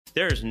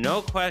There is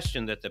no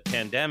question that the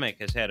pandemic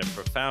has had a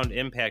profound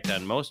impact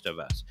on most of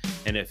us.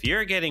 And if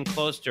you're getting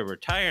close to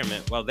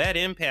retirement, well, that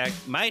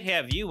impact might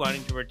have you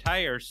wanting to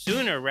retire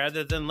sooner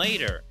rather than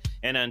later.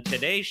 And on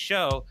today's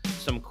show,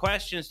 some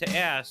questions to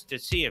ask to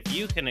see if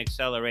you can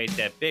accelerate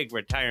that big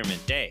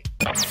retirement day.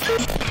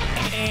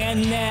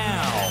 And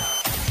now,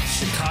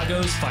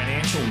 Chicago's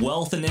financial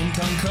wealth and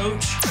income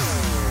coach,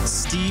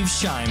 Steve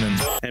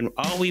Shyman. And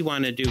all we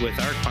want to do with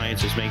our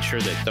clients is make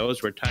sure that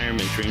those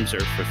retirement dreams are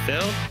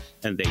fulfilled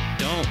and they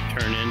don't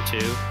turn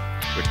into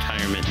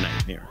retirement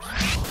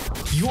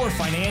nightmares. Your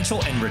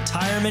financial and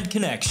retirement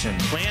connection.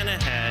 Plan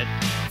ahead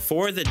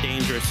for the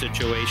dangerous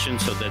situation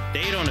so that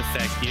they don't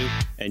affect you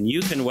and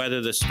you can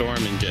weather the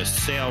storm and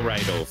just sail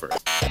right over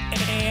it.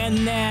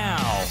 And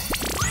now,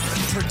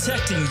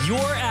 protecting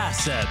your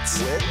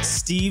assets with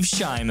Steve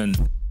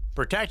Shyman.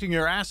 Protecting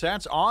your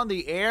assets on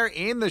the air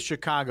in the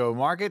Chicago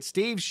market.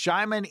 Steve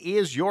Shyman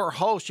is your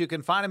host. You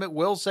can find him at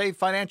Will Save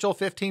Financial,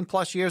 15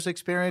 plus years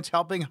experience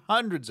helping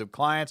hundreds of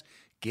clients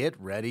get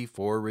ready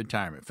for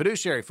retirement.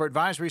 Fiduciary for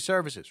advisory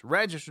services,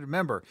 registered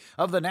member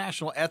of the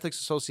National Ethics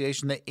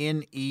Association, the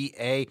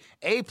NEA,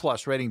 A+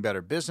 rating,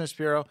 Better Business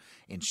Bureau,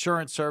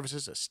 insurance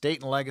services,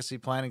 estate and legacy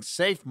planning,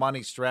 safe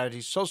money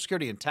strategies, Social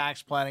Security and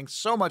tax planning.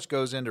 So much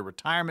goes into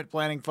retirement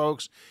planning,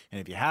 folks.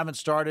 And if you haven't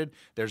started,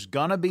 there's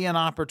going to be an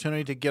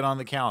opportunity to get on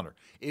the calendar.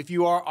 If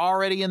you are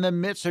already in the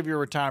midst of your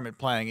retirement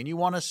planning and you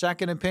want a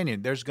second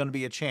opinion, there's going to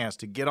be a chance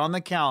to get on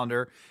the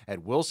calendar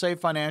at Will Save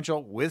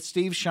Financial with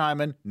Steve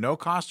Shyman. No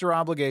cost or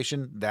obligation.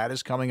 That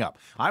is coming up.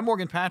 I'm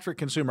Morgan Patrick,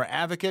 consumer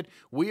advocate.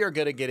 We are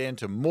going to get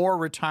into more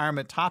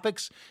retirement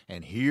topics,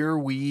 and here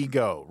we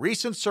go.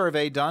 Recent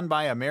survey done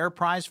by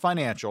Ameriprise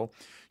Financial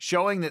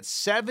showing that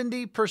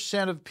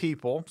 70% of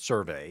people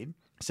surveyed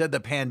said the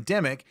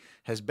pandemic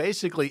has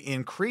basically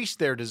increased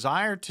their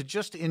desire to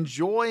just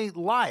enjoy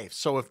life.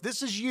 So if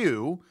this is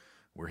you,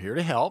 we're here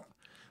to help.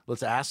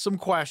 Let's ask some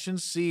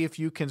questions, see if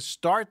you can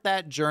start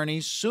that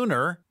journey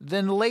sooner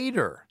than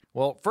later.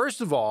 Well,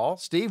 first of all,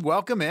 Steve,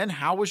 welcome in.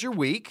 How was your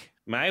week?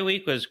 My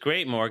week was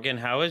great, Morgan.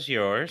 How was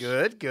yours?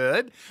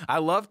 Good. I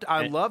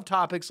love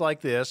topics like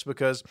this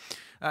because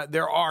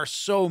there are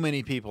so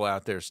many people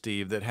out there,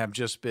 Steve, that have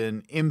just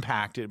been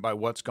impacted by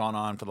what's gone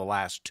on for the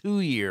last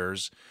 2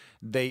 years.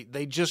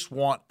 They just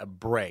want a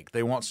break.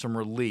 They want some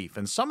relief.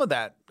 And some of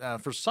that,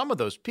 for some of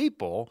those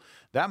people,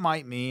 that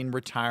might mean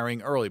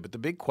retiring early. But the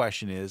big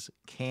question is,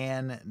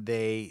 can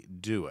they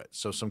do it?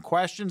 So some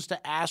questions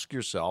to ask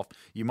yourself.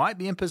 You might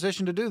be in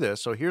position to do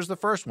this. So here's the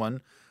first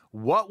one.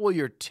 What will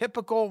your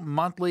typical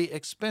monthly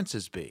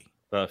expenses be?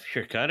 Well, if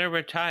you're going to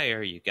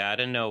retire, you got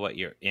to know what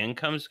your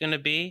income's going to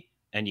be,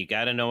 and you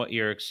got to know what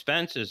your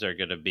expenses are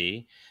going to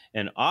be.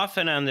 And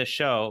often on the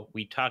show,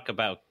 we talk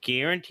about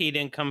guaranteed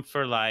income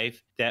for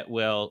life that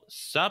will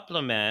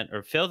supplement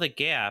or fill the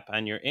gap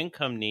on your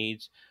income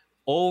needs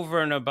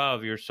over and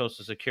above your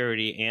Social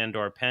Security and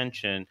or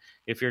pension.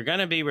 If you're going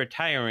to be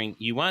retiring,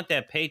 you want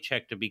that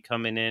paycheck to be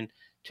coming in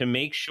to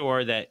make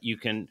sure that you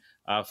can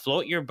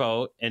float your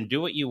boat and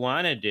do what you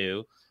want to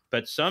do.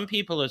 But some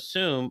people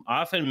assume,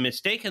 often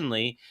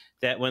mistakenly,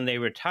 that when they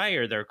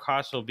retire, their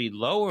costs will be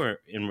lower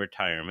in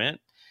retirement.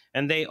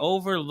 And they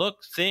overlook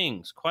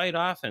things quite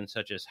often,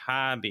 such as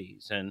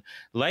hobbies and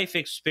life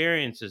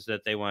experiences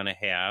that they want to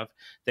have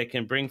that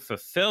can bring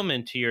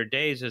fulfillment to your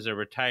days as a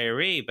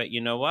retiree. But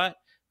you know what?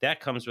 That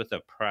comes with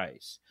a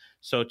price.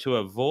 So to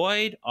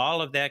avoid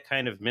all of that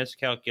kind of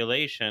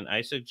miscalculation,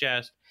 I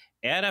suggest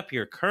add up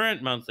your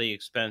current monthly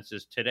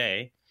expenses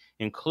today,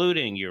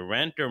 including your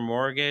rent or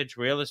mortgage,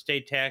 real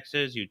estate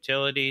taxes,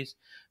 utilities,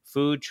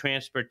 food,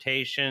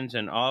 transportations,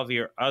 and all of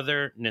your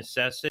other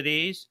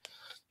necessities,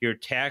 your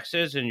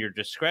taxes and your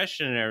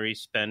discretionary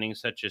spending,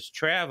 such as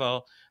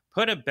travel.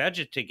 Put a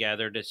budget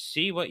together to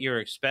see what your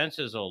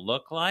expenses will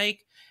look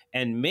like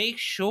and make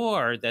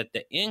sure that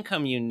the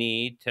income you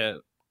need to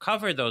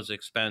cover those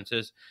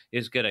expenses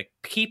is going to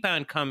keep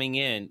on coming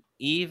in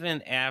even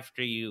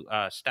after you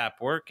stop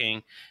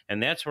working.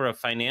 And that's where a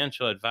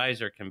financial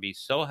advisor can be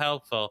so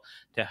helpful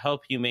to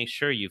help you make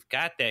sure you've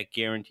got that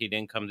guaranteed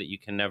income that you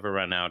can never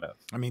run out of.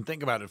 I mean,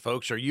 think about it,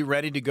 folks. Are you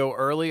ready to go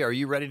early? Are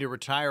you ready to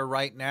retire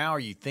right now? Are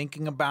you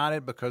thinking about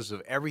it because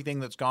of everything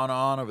that's gone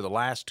on over the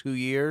last 2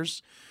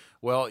 years?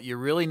 Well, you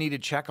really need to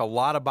check a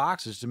lot of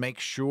boxes to make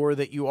sure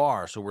that you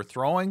are. So we're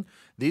throwing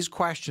these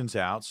questions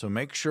out, so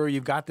make sure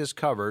you've got this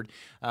covered.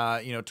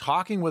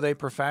 Talking with a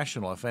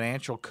professional, a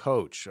financial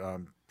coach,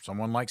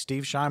 someone like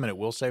Steve Shyman at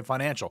Will Save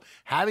Financial,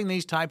 having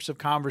these types of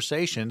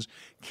conversations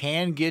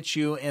can get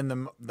you in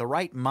the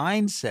right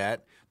mindset,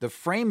 the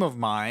frame of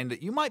mind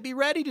that you might be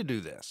ready to do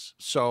this.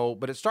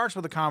 But it starts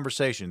with a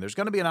conversation. There's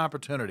going to be an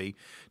opportunity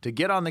to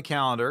get on the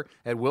calendar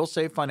at Will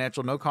Save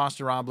Financial, no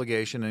cost or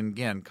obligation. And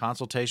again,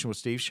 consultation with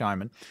Steve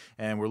Shyman.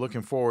 And we're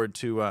looking forward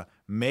to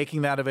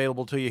making that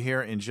available to you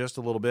here in just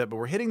a little bit. But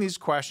we're hitting these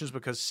questions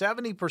because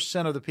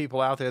 70% of the people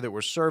out there that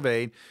were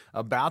surveyed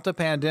about the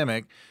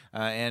pandemic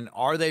and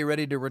are they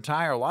ready to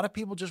retire? A lot of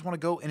people just want to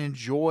go and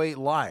enjoy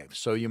life.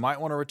 So you might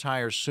want to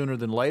retire sooner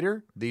than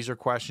later. These are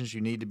questions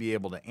you need to be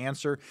able to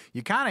answer.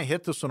 You kind of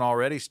hit this one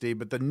already, Steve,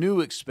 but the new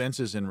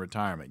expenses in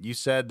retirement. You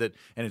said that,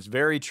 and it's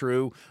very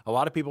true. A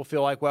lot of people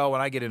feel like, well,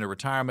 when I get into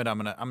retirement, I'm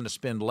gonna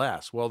spend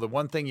less. Well, the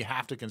one thing you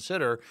have to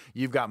consider,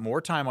 you've got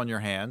more time on your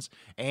hands,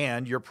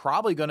 and you're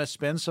probably going to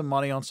spend some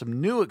money on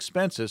some new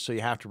expenses, so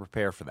you have to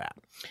prepare for that.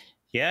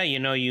 Yeah,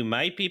 you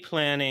might be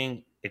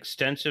planning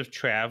extensive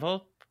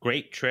travel,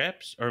 great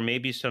trips, or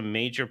maybe some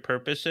major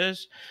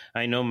purposes.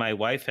 I know my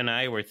wife and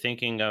I were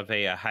thinking of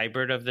a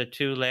hybrid of the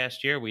two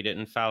last year. We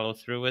didn't follow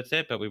through with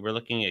it, but we were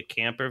looking at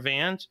camper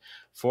vans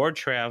for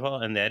travel,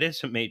 and that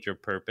is a major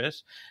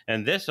purpose.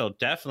 And this will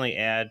definitely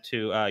add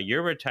to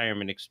your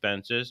retirement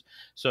expenses.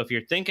 So if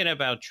you're thinking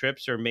about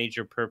trips or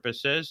major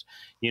purposes,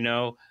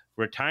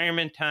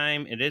 retirement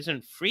time, it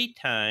isn't free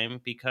time,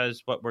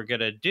 because what we're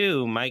going to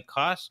do might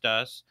cost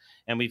us,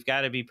 and we've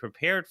got to be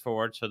prepared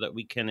for it so that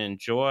we can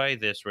enjoy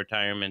this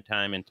retirement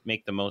time and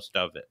make the most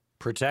of it.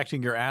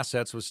 Protecting your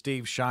assets with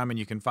Steve Shyman.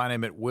 You can find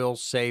him at Will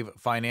Save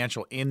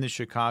Financial in the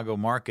Chicago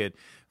market.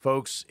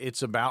 Folks,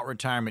 it's about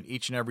retirement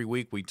each and every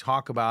week. We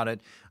talk about it.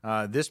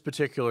 This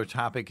particular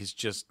topic is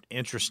just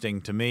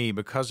interesting to me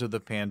because of the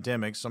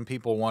pandemic. Some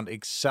people want to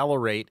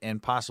accelerate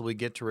and possibly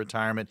get to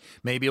retirement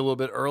maybe a little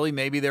bit early.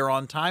 Maybe they're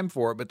on time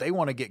for it, but they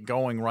want to get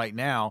going right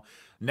now.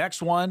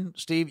 Next one,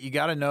 Steve, you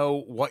got to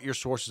know what your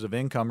sources of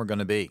income are going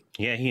to be.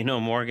 Yeah,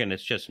 Morgan,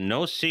 it's just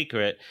no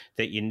secret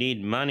that you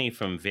need money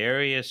from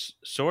various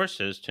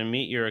sources to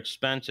meet your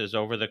expenses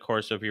over the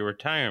course of your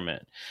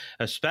retirement,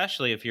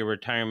 especially if your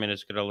retirement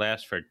is going to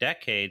last for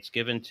decades,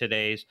 given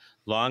today's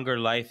longer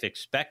life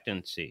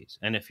expectancies.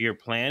 And if you're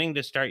planning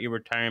to start your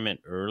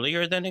retirement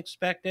earlier than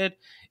expected,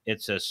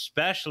 it's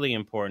especially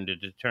important to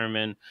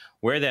determine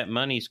where that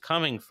money's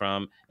coming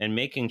from and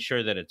making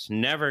sure that it's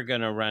never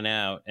going to run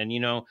out. And,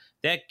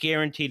 that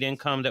guaranteed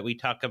income that we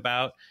talk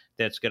about,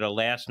 that's going to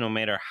last no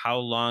matter how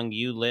long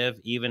you live,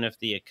 even if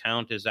the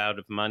account is out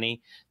of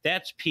money,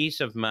 that's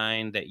peace of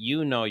mind that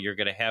you're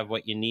going to have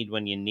what you need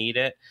when you need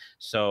it.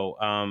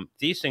 So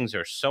these things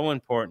are so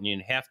important.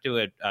 You have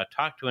to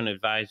talk to an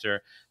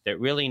advisor that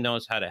really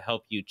knows how to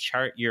help you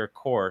chart your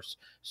course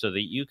so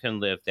that you can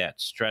live that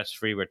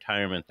stress-free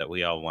retirement that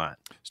we all want.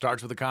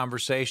 Starts with a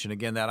conversation.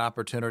 Again, that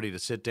opportunity to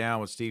sit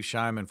down with Steve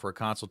Shyman for a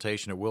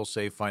consultation at Will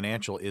Save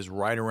Financial is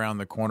right around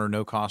the corner,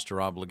 no cost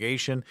or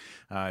obligation.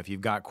 If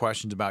you've got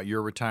questions about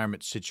your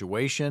retirement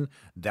situation,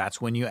 that's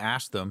when you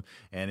ask them,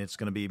 and it's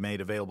going to be made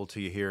available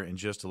to you here in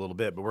just a little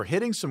bit. But we're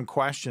hitting some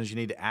questions you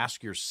need to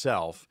ask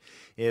yourself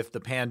if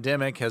the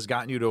pandemic has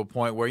gotten you to a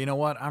point where, you know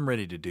what, I'm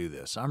ready to do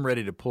this. I'm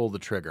ready to pull the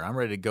trigger. I'm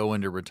ready to go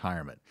into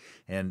retirement.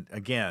 And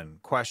again,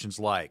 questions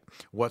like,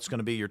 what's going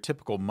to be your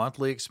typical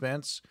monthly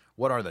expense?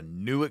 What are the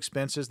new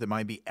expenses that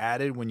might be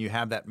added when you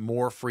have that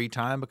more free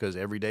time, because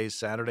every day is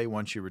Saturday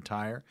once you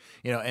retire?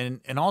 And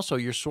also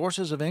your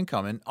sources of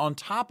income. And on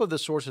top of the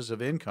sources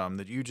of income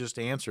that you just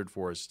answered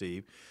for us,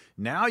 Steve,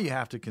 now you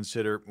have to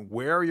consider,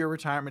 where are your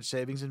retirement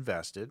savings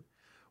invested?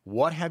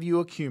 What have you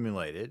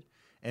accumulated?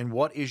 And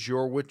what is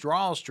your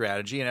withdrawal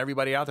strategy? And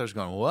everybody out there is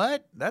going,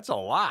 what? That's a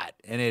lot.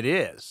 And it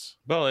is.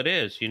 Well, it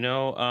is.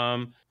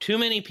 Too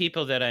many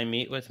people that I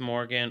meet with,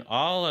 Morgan,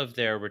 all of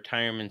their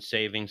retirement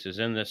savings is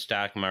in the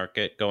stock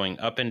market, going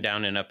up and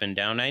down and up and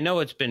down. I know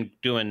it's been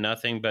doing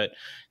nothing but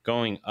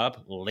going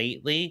up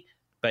lately,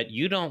 but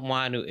you don't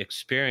want to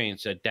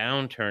experience a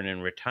downturn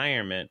in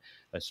retirement,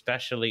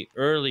 especially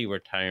early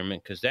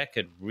retirement, because that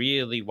could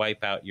really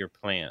wipe out your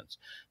plans.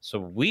 So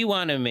we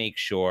want to make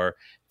sure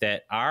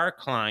that our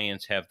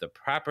clients have the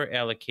proper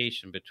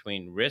allocation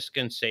between risk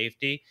and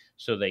safety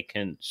so they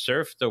can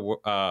surf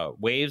the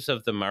waves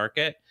of the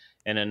market.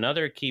 And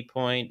another key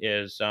point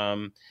is,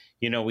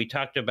 we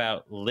talked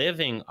about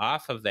living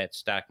off of that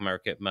stock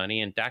market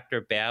money. And Dr.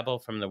 Babel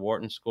from the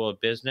Wharton School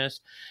of Business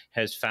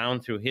has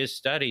found through his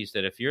studies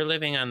that if you're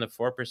living on the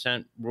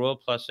 4% rule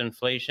plus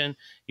inflation,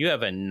 you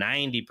have a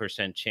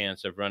 90%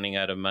 chance of running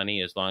out of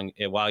money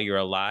while you're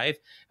alive.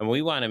 And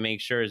we want to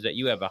make sure is that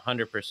you have a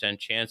 100%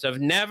 chance of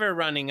never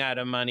running out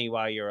of money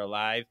while you're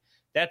alive.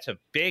 That's a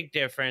big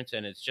difference,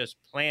 and it's just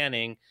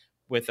planning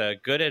with a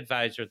good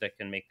advisor that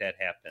can make that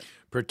happen.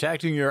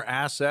 Protecting your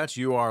assets.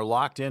 You are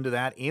locked into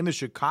that in the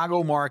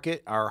Chicago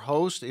market. Our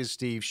host is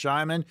Steve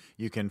Shyman.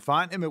 You can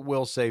find him at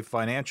Will Save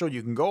Financial.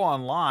 You can go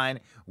online,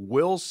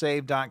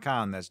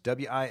 willsave.com. That's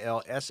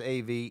WILSAVE.com.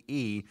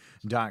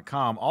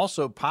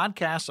 Also,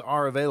 podcasts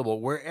are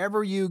available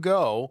wherever you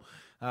go.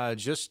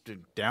 Just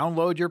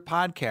download your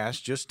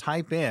podcast. Just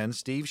type in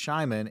Steve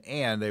Shyman,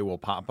 and they will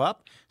pop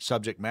up.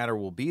 Subject matter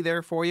will be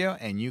there for you,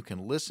 and you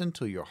can listen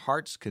to your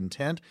heart's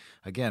content.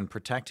 Again,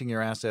 protecting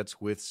your assets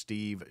with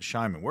Steve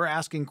Shyman. We're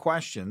asking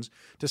questions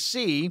to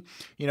see,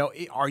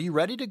 are you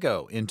ready to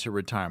go into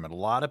retirement? A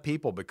lot of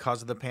people,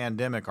 because of the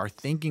pandemic, are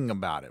thinking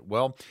about it.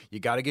 Well, you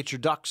got to get your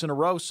ducks in a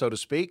row, so to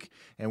speak,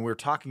 and we're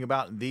talking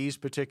about these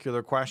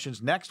particular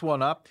questions. Next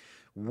one up,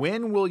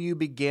 When will you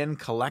begin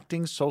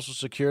collecting Social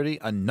Security?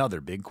 Another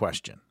big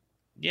question.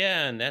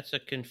 Yeah, and that's a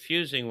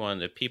confusing one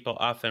that people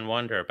often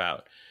wonder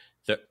about.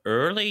 The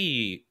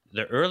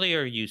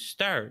earlier you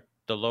start,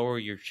 the lower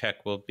your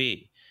check will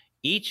be.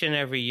 Each and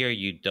every year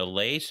you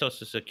delay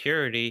Social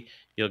Security,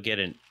 you'll get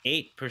an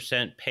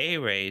 8% pay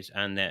raise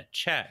on that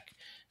check,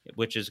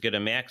 which is going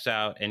to max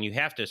out, and you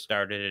have to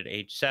start it at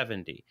age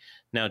 70.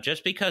 Now,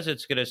 just because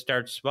it's going to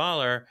start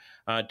smaller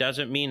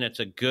doesn't mean it's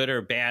a good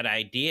or bad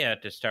idea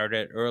to start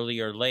it early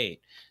or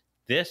late.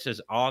 This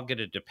is all going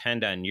to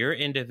depend on your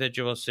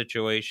individual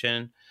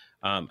situation,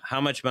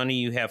 how much money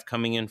you have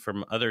coming in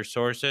from other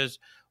sources,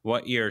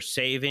 what your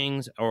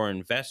savings or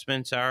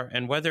investments are,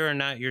 and whether or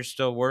not you're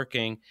still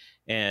working.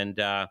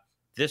 And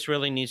this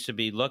really needs to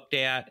be looked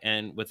at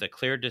and with a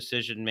clear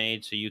decision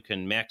made so you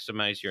can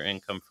maximize your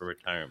income for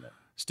retirement.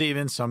 Steve,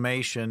 in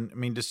summation, I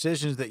mean,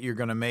 decisions that you're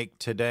going to make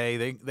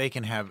today, they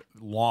can have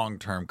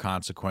long-term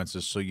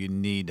consequences, so you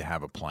need to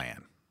have a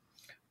plan.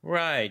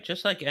 Right.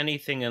 Just like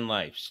anything in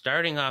life,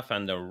 starting off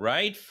on the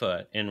right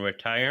foot in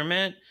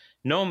retirement,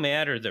 no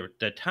matter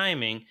the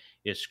timing,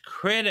 is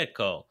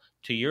critical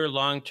to your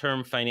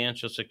long-term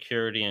financial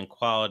security and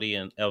quality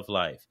of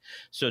life.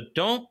 So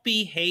don't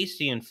be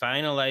hasty in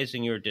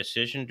finalizing your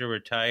decision to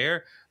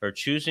retire or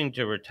choosing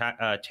to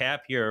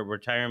tap your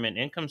retirement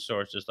income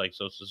sources like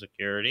Social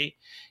Security.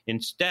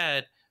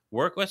 Instead,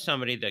 work with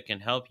somebody that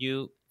can help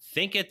you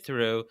think it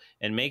through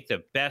and make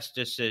the best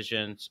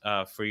decisions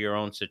for your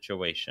own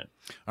situation.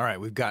 All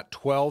right, we've got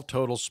 12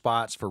 total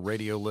spots for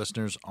radio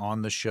listeners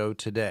on the show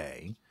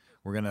today.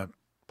 We're going to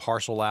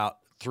parcel out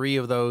 3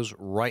 of those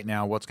right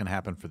now. What's going to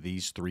happen for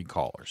these 3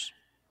 callers?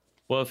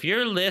 Well, if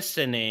you're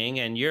listening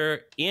and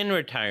you're in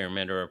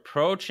retirement or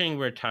approaching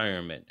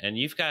retirement and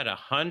you've got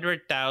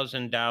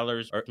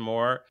 $100,000 or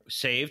more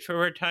saved for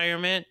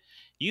retirement,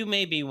 you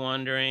may be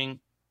wondering,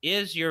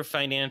 is your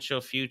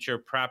financial future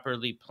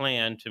properly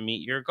planned to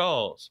meet your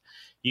goals?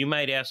 You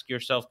might ask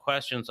yourself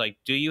questions like,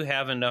 do you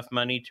have enough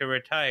money to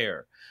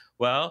retire?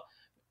 Well,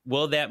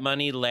 will that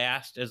money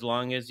last as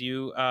long as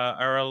you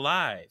are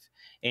alive?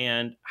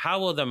 And how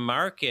will the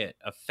market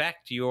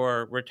affect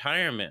your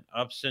retirement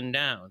ups and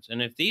downs?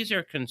 And if these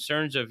are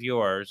concerns of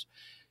yours,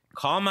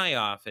 call my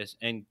office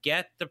and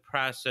get the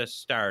process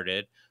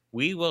started.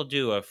 We will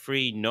do a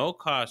free, no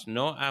cost,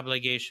 no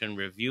obligation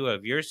review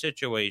of your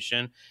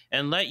situation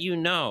and let you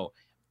know,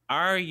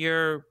 are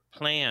your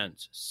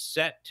plans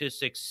set to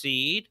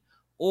succeed,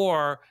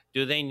 or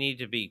do they need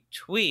to be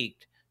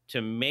tweaked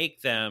to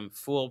make them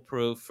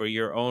foolproof for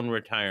your own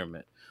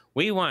retirement?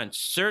 We want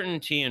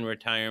certainty in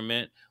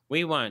retirement.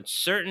 We want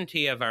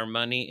certainty of our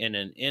money in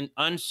an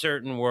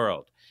uncertain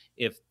world.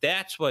 If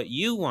that's what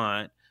you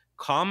want,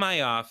 call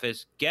my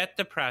office, get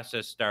the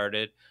process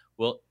started.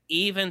 We'll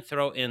even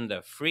throw in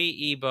the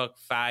free ebook,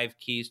 5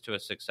 Keys to a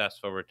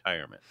Successful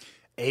Retirement.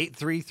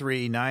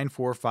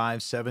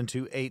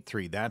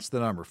 833-945-7283. That's the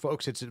number.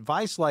 Folks, it's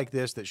advice like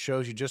this that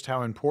shows you just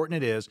how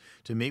important it is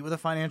to meet with a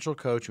financial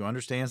coach who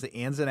understands the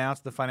ins and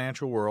outs of the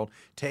financial world.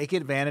 Take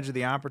advantage of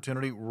the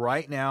opportunity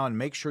right now and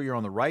make sure you're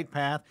on the right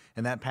path,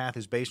 and that path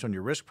is based on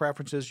your risk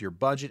preferences, your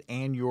budget,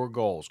 and your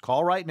goals.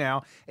 Call right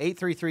now,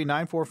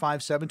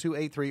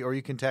 833-945-7283, or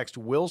you can text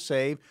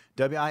WILLSAVE,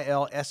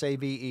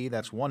 WILSAVE,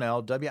 that's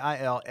 1L,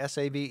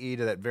 WILSAVE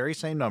to that very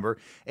same number,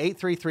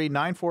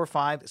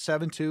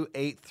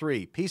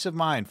 833-945-7283. Peace of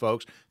mind,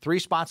 folks. 3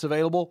 spots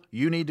available.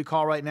 You need to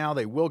call right now.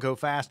 They will go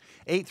fast.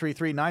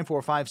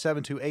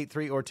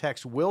 833-945-7283 or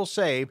text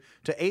WILLSAVE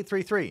to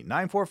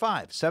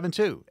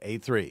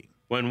 833-945-7283.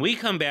 When we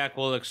come back,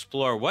 we'll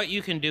explore what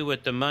you can do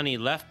with the money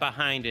left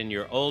behind in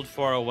your old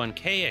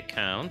 401k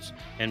accounts,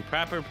 and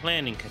proper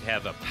planning could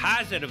have a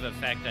positive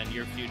effect on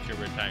your future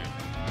retirement.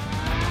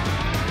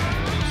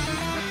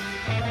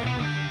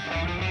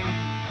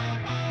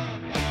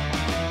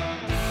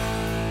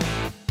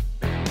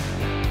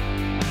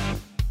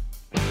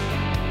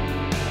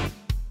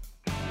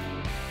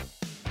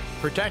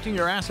 Protecting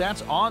your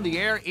assets on the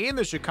air in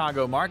the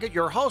Chicago market.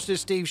 Your host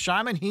is Steve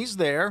Shyman. He's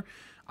there.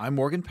 I'm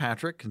Morgan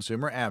Patrick,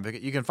 consumer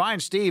advocate. You can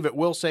find Steve at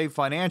Will Save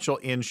Financial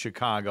in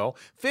Chicago.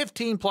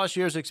 15-plus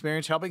years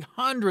experience helping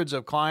hundreds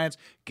of clients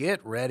get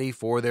ready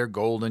for their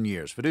golden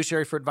years.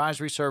 Fiduciary for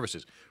Advisory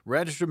Services.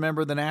 Registered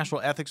member of the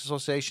National Ethics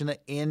Association, the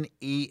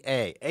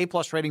NEA.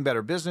 A-plus rating,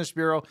 Better Business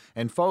Bureau.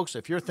 And folks,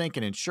 if you're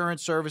thinking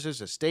insurance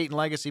services, estate and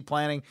legacy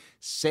planning,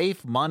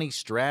 safe money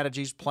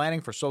strategies,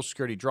 planning for Social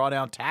Security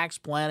drawdown, tax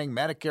planning,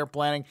 Medicare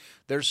planning,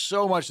 there's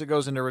so much that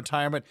goes into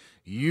retirement.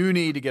 You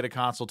need to get a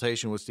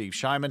consultation with Steve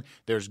Shyman.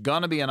 There's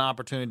going to be an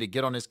opportunity to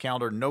get on his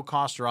calendar, no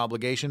cost or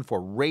obligation,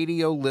 for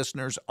radio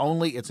listeners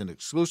only. It's an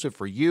exclusive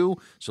for you,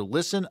 so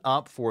listen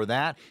up for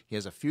that. He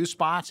has a few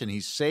spots, and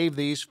he's saved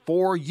these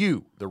for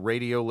you, the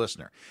radio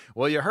listener.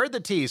 Well, you heard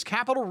the tease.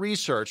 Capital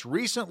Research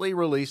recently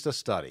released a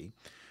study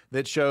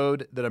that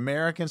showed that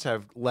Americans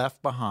have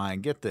left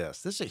behind, get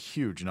this is a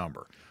huge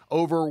number,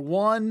 over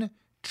 $1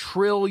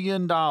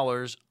 trillion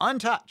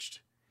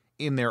untouched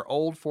in their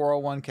old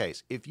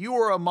 401ks. If you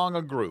are among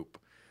a group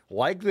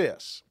like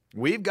this,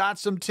 we've got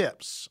some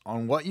tips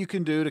on what you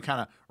can do to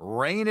kind of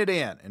rein it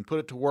in and put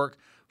it to work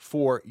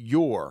for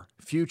your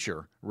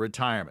future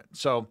retirement.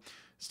 So,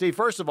 Steve,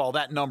 first of all,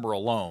 that number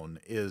alone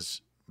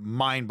is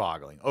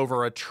mind-boggling. Over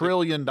 $1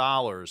 trillion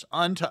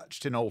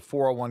untouched in old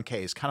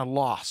 401ks, kind of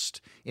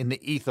lost in the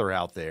ether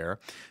out there.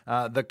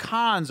 The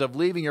cons of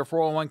leaving your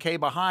 401k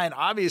behind,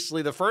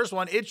 obviously the first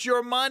one, it's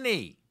your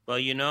money.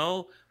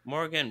 Well,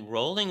 Morgan,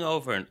 rolling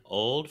over an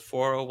old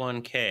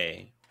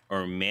 401k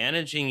or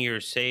managing your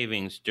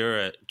savings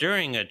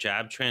during a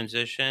job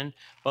transition,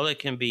 well, it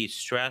can be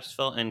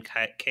stressful and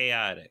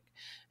chaotic.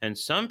 And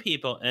some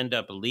people end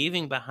up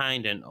leaving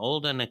behind an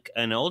old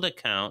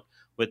account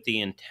with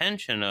the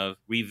intention of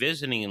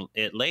revisiting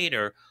it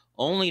later,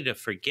 only to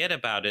forget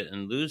about it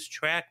and lose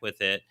track with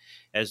it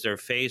as they're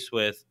faced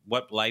with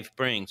what life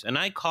brings. And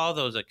I call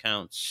those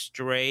accounts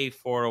stray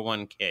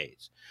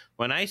 401ks.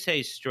 When I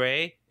say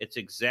stray, it's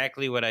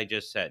exactly what I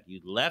just said. You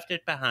left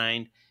it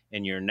behind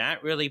and you're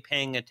not really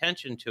paying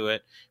attention to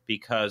it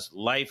because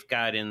life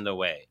got in the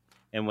way.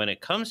 And when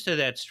it comes to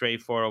that stray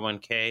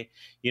 401k,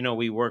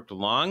 we worked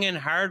long and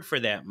hard for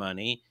that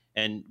money.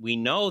 And we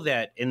know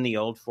that in the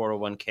old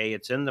 401k,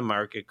 it's in the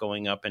market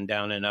going up and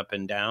down and up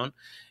and down.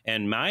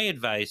 And my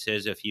advice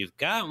is if you've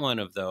got one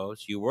of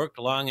those, you worked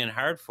long and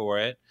hard for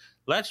it,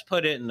 let's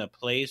put it in a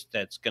place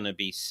that's going to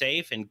be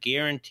safe and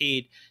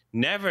guaranteed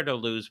never to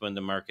lose when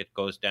the market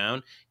goes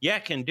down. Yeah,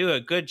 can do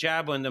a good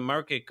job when the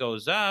market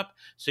goes up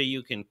so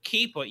you can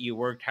keep what you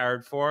worked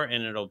hard for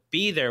and it'll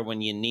be there when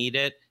you need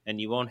it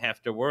and you won't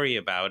have to worry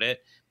about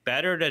it.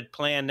 Better to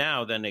plan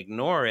now than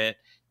ignore it.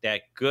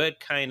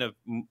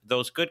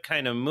 Those good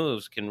kind of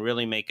moves can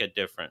really make a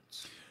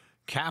difference.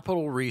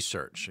 Capital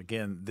Research,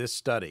 again, this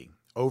study,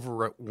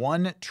 over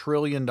 $1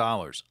 trillion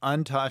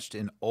untouched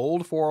in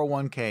old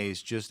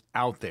 401ks just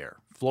out there,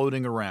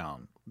 floating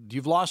around.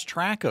 You've lost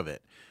track of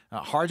it.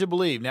 Hard to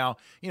believe. Now,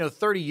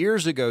 30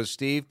 years ago,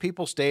 Steve,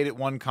 people stayed at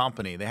one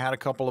company. They had a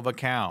couple of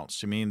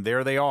accounts.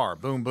 There they are.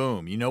 Boom,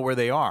 boom. You know where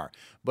they are.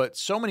 But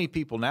so many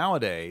people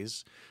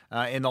nowadays,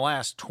 in the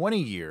last 20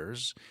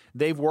 years,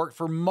 they've worked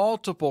for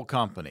multiple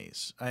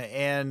companies.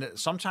 And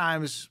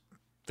sometimes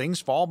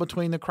things fall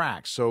between the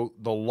cracks. So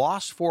the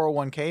lost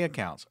 401k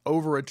accounts,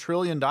 over $1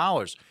 trillion,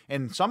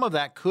 and some of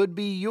that could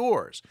be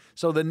yours.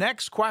 So the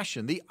next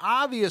question, the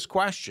obvious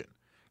question,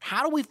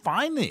 how do we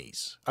find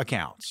these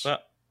accounts? Well,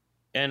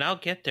 and I'll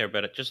get there,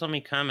 but just let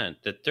me comment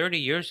that 30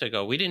 years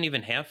ago, we didn't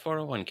even have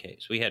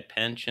 401ks. We had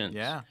pensions.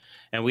 Yeah.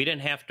 And we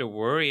didn't have to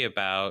worry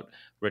about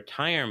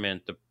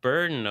retirement. The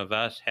burden of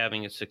us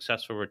having a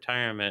successful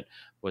retirement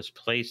was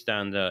placed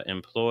on the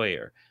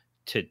employer.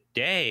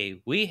 Today,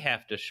 we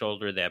have to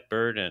shoulder that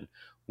burden.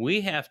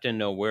 We have to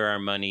know where our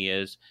money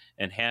is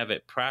and have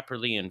it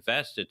properly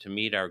invested to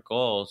meet our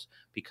goals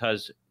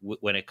because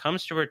when it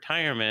comes to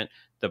retirement,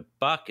 the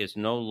buck is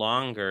no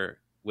longer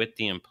with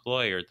the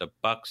employer. The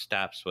buck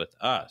stops with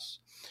us.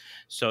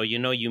 So,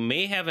 you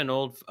may have an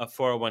old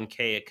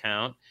 401k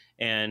account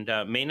and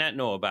may not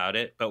know about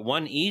it, but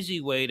one easy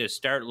way to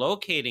start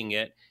locating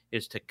it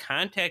is to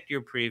contact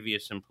your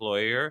previous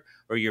employer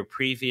or your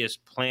previous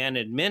plan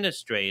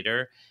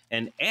administrator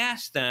and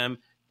ask them,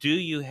 do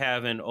you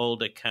have an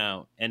old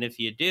account? And if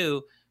you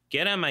do,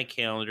 get on my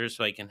calendar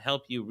so I can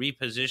help you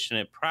reposition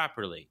it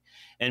properly.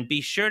 And be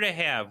sure to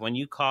have, when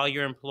you call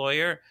your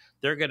employer,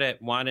 they're going to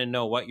want to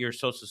know what your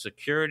Social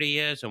Security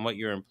is and what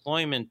your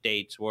employment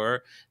dates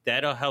were.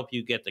 That'll help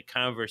you get the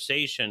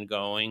conversation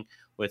going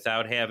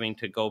without having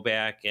to go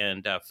back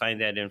and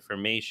find that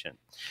information.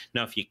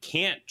 Now, if you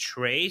can't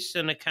trace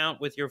an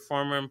account with your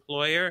former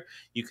employer,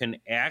 you can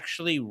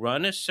actually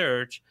run a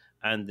search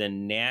on the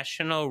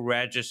National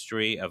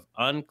Registry of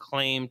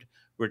Unclaimed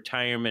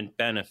Retirement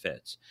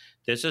Benefits.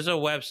 This is a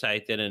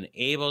website that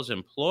enables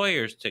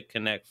employers to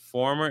connect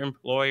former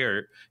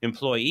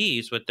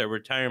employees with their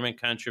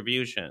retirement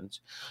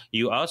contributions.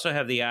 You also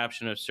have the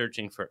option of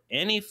searching for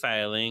any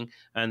filing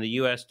on the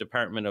U.S.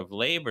 Department of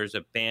Labor's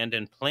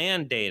abandoned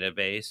plan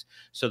database.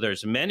 So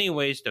there's many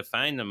ways to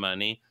find the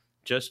money.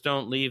 Just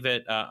don't leave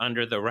it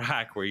under the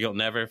rock where you'll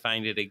never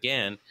find it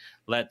again.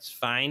 Let's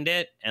find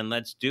it and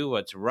let's do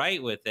what's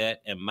right with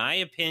it. In my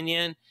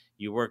opinion,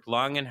 you worked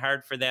long and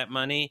hard for that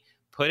money.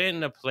 Put it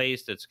in a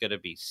place that's going to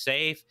be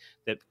safe,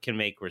 that can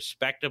make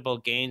respectable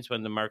gains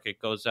when the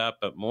market goes up.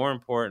 But more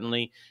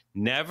importantly,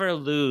 never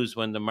lose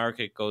when the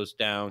market goes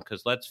down.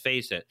 Because let's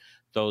face it,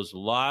 those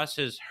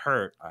losses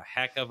hurt a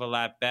heck of a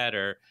lot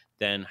better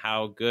than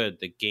how good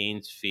the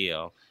gains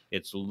feel.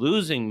 It's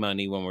losing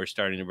money when we're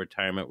starting a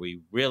retirement we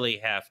really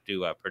have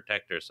to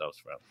protect ourselves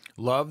from.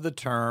 Love the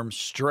term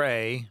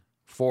stray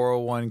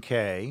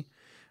 401k.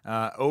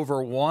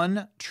 Over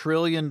 $1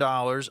 trillion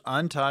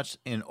untouched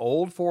in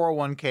old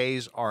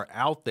 401ks are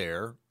out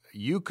there.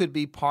 You could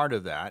be part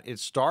of that. It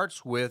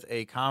starts with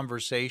a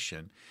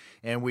conversation.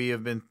 And we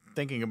have been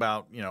thinking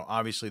about,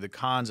 obviously the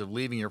cons of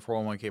leaving your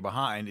 401k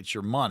behind. It's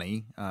your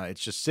money.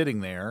 It's just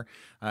sitting there.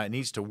 It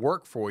needs to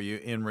work for you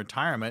in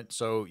retirement.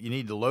 So you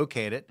need to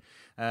locate it.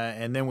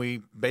 And then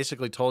we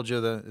basically told you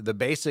the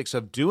basics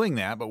of doing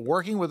that, but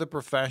working with a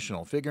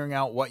professional, figuring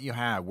out what you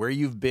have, where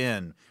you've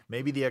been,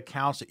 maybe the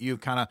accounts that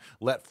you've kind of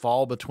let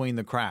fall between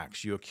the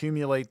cracks. You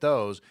accumulate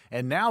those.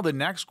 And now the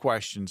next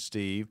question,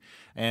 Steve,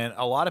 and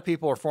a lot of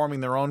people are forming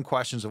their own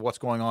questions of what's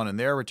going on in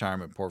their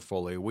retirement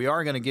portfolio. We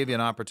are going to give you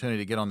an opportunity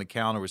to get on the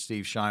calendar with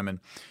Steve Shyman.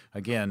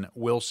 Again,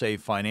 Will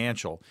Save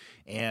Financial,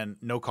 and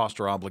no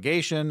cost or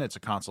obligation. It's a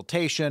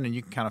consultation, and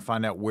you can kind of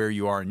find out where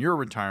you are in your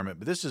retirement.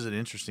 But this is an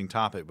interesting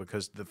topic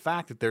because the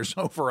fact that there's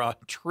over $1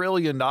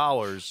 trillion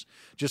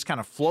just kind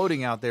of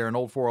floating out there in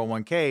old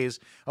 401ks.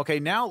 Okay,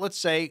 now let's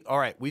say, all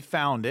right, we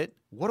found it.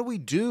 What do we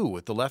do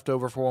with the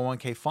leftover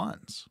 401k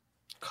funds?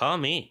 Call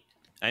me.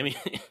 I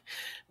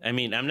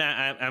mean,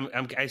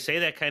 I say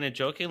that kind of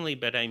jokingly,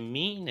 but I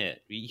mean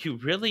it. You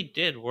really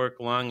did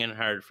work long and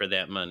hard for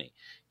that money.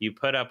 You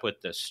put up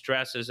with the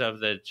stresses of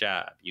the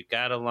job. You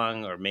got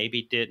along, or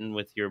maybe didn't,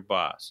 with your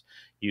boss.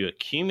 You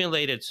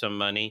accumulated some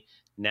money.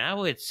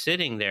 Now it's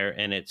sitting there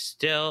and it's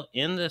still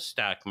in the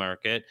stock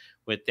market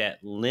with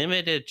that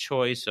limited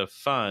choice of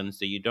funds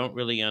that you don't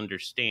really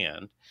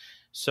understand.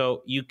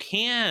 So you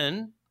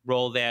can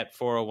roll that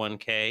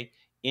 401k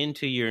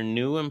into your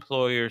new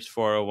employer's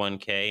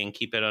 401k and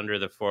keep it under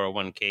the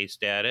 401k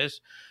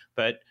status.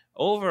 But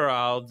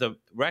overall, the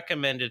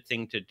recommended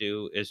thing to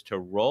do is to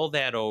roll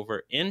that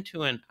over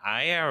into an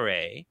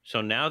IRA.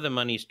 So now the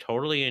money's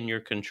totally in your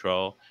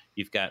control.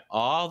 You've got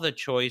all the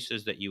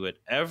choices that you would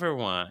ever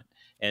want.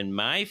 And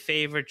my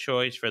favorite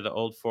choice for the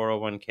old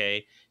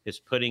 401k is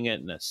putting it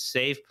in a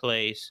safe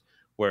place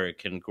where it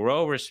can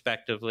grow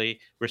respectfully,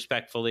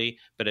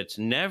 but it's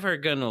never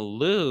going to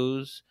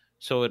lose.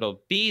 So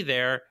it'll be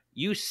there.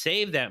 You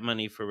save that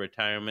money for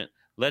retirement.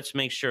 Let's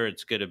make sure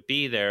it's going to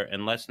be there,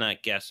 and let's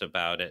not guess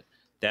about it.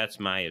 That's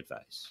my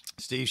advice.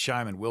 Steve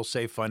Shyman, Will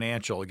Save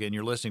Financial. Again,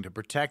 you're listening to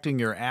Protecting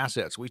Your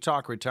Assets. We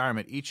talk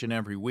retirement each and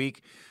every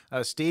week.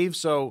 Steve,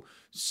 so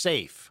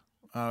SAFE.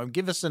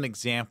 Give us an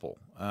example.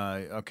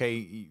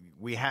 Okay,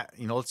 we have,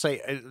 let's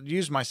say,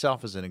 use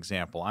myself as an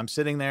example. I'm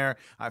sitting there,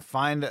 I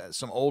find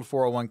some old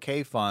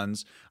 401k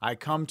funds. I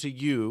come to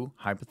you,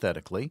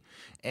 hypothetically,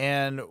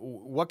 and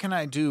what can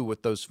I do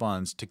with those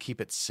funds to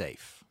keep it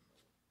safe?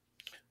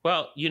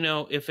 Well,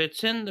 if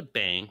it's in the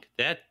bank,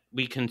 that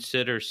we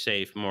consider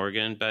safe,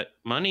 Morgan, but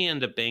money in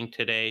the bank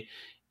today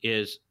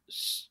is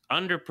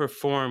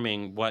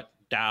underperforming what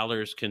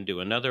dollars can do.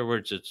 In other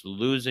words, it's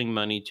losing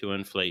money to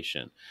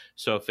inflation.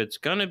 So if it's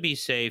going to be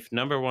safe,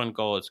 number one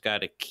goal, it's got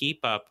to keep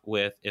up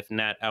with, if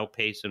not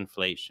outpace,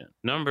 inflation.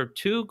 Number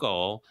two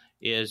goal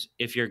is,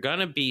 if you're going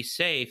to be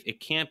safe, it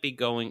can't be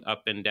going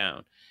up and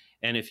down.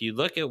 And if you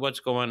look at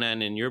what's going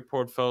on in your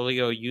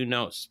portfolio,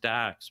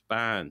 stocks,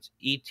 bonds,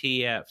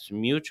 ETFs,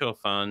 mutual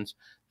funds,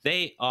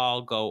 they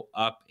all go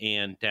up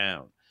and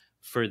down.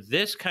 For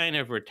this kind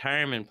of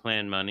retirement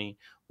plan money,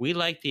 we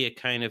like the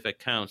kind of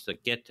accounts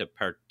that get to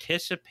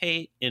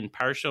participate in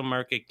partial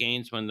market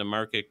gains when the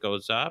market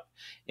goes up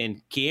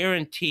and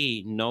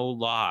guarantee no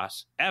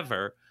loss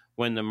ever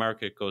when the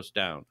market goes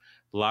down.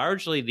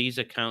 Largely, these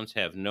accounts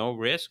have no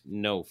risk,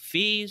 no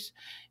fees,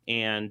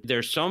 and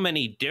there's so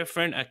many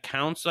different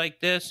accounts like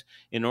this.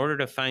 In order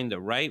to find the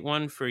right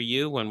one for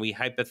you, when we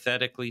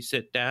hypothetically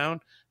sit down,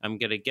 I'm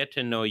going to get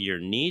to know your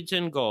needs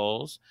and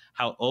goals,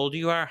 how old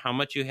you are, how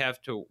much you have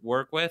to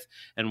work with,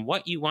 and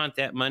what you want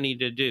that money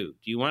to do.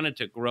 Do you want it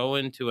to grow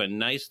into a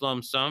nice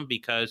lump sum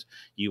because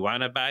you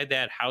want to buy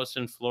that house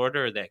in Florida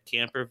or that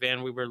camper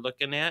van we were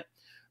looking at?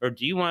 Or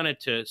do you want it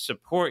to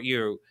support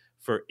you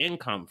for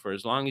income for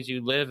as long as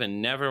you live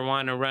and never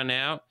want to run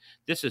out?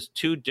 This is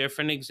two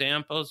different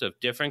examples of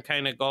different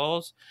kind of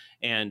goals.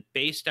 And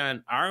based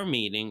on our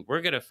meeting,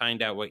 we're going to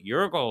find out what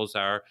your goals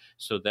are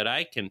so that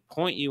I can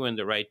point you in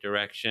the right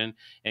direction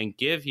and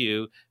give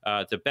you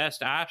the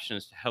best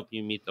options to help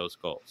you meet those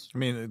goals. I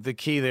mean, the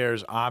key there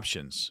is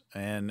options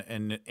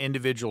and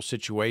individual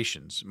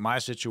situations. My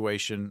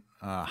situation,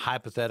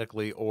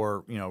 hypothetically,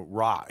 or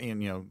rock,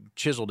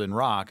 chiseled in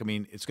rock. I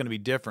mean, it's going to be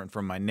different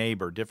from my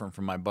neighbor, different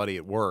from my buddy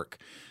at work,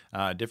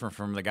 different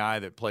from the guy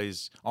that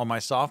plays on my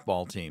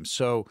softball team.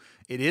 So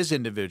it is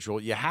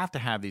individual. You have to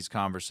have these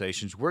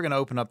conversations. We're going to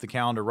open up the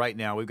calendar right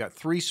now. We've got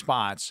 3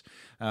 spots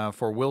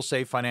for Will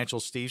Save Financial,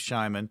 Steve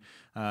Shyman.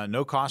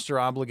 No cost or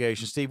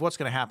obligation. Steve, what's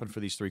going to happen for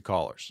these 3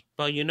 callers?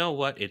 Well, you know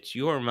what? It's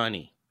your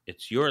money.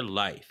 It's your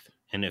life.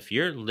 And if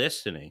you're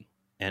listening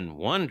and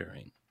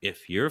wondering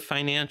if your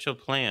financial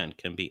plan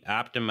can be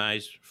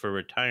optimized for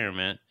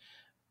retirement,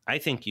 I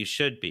think you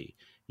should be.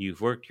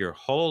 You've worked your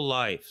whole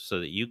life so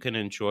that you can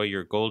enjoy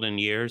your golden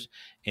years,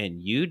 and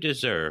you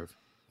deserve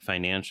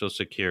financial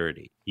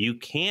security. You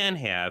can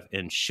have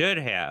and should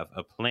have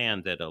a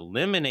plan that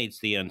eliminates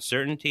the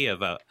uncertainty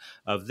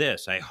of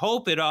this. I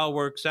hope it all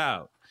works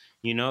out.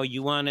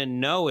 You want to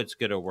know it's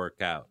going to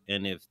work out.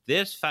 And if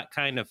this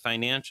kind of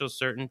financial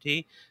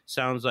certainty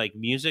sounds like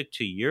music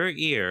to your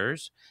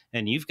ears,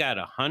 and you've got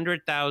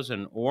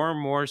 $100,000 or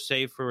more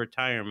saved for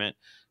retirement,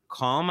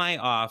 call my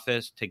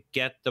office to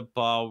get the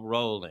ball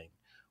rolling.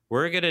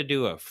 We're going to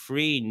do a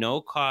free,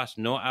 no cost,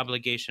 no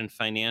obligation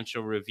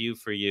financial review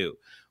for you.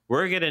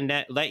 We're going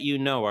to let you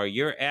know, are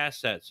your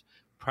assets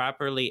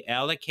properly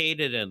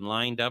allocated and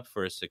lined up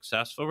for a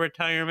successful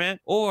retirement,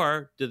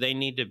 or do they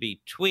need to be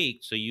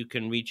tweaked so you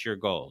can reach your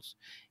goals?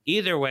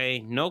 Either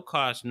way, no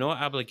cost, no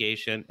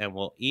obligation, and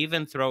we'll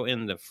even throw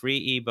in the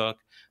free ebook,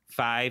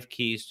 5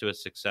 Keys to a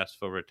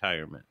Successful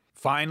Retirement.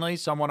 Finally,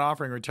 someone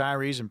offering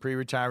retirees and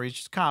pre-retirees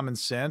just common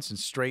sense and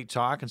straight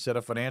talk instead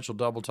of financial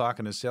double talk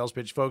and a sales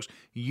pitch. Folks,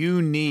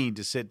 you need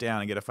to sit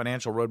down and get a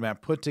financial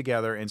roadmap put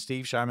together, and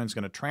Steve Shyman is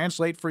going to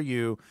translate for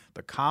you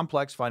the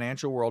complex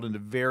financial world into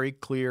very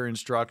clear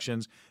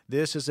instructions.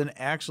 This is an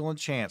excellent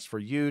chance for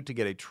you to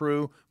get a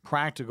true,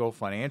 practical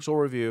financial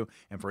review.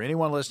 And for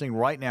anyone listening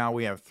right now,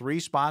 we have 3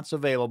 spots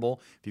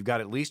available. If you've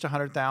got at least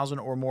 $100,000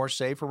 or more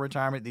saved for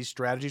retirement, these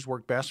strategies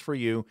work best for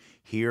you.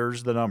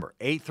 Here's the number,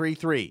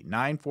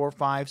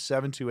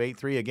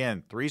 833-945-7283.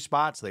 Again, 3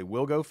 spots. They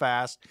will go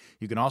fast.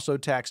 You can also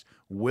text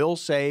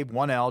WILLSAVE,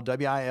 1L,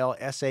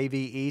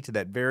 WILSAVE, to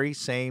that very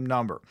same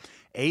number.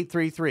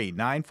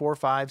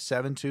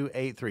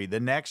 833-945-7283. The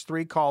next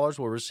 3 callers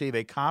will receive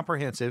a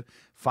comprehensive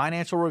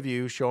financial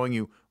review showing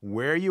you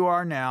where you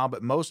are now,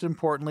 but most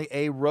importantly,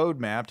 a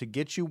roadmap to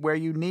get you where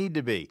you need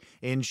to be.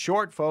 In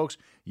short, folks,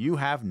 you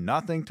have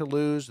nothing to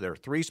lose. There are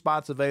 3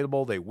 spots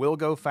available. They will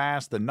go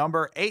fast. The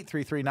number,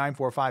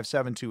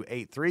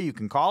 833-945-7283. You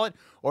can call it,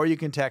 or you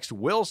can text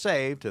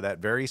WILLSAVE to that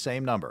very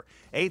same number,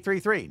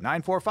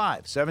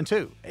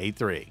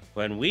 833-945-7283.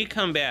 When we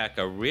come back,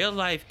 a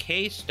real-life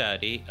case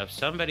study of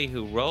somebody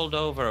who rolled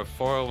over a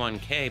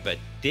 401k but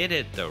did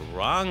it the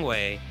wrong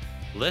way.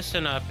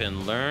 Listen up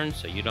and learn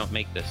so you don't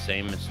make the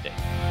same mistake.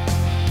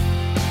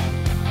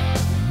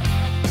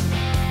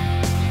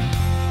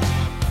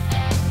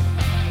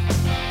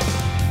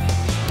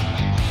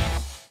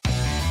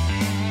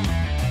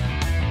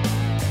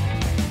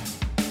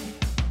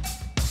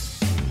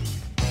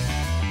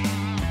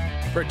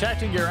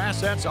 Protecting your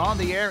assets on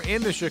the air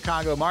in the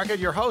Chicago market.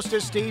 Your host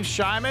is Steve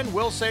Shyman.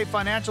 Will Save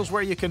Financials,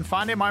 where you can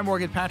find him. I'm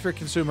Morgan Patrick,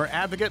 consumer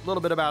advocate. A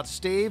little bit about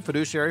Steve,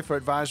 fiduciary for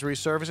advisory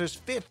services,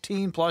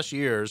 15 plus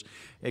years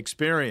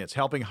experience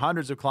helping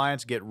hundreds of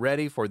clients get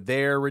ready for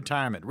their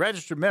retirement.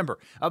 Registered member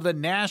of the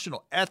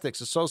National Ethics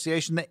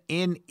Association, the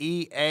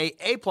NEA,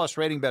 A+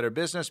 rating, Better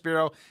Business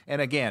Bureau, and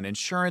again,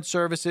 insurance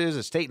services,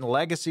 estate and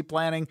legacy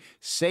planning,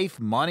 safe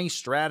money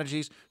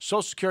strategies,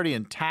 Social Security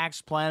and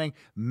tax planning,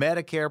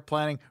 Medicare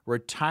planning,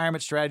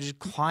 retirement strategies,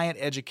 client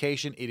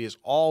education. It is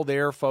all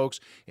there, folks.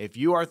 If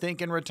you are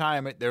thinking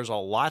retirement, there's a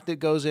lot that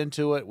goes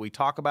into it. We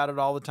talk about it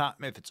all the time.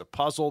 If it's a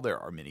puzzle, there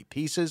are many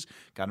pieces.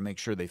 Got to make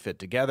sure they fit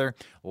together.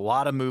 A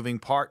lot of moving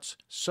parts.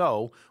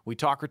 So we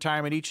talk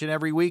retirement each and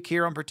every week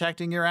here on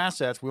Protecting Your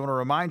Assets. We want to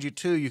remind you,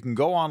 too, you can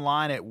go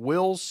online at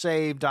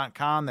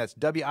willsave.com. That's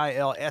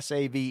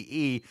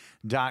WILSAVE.com.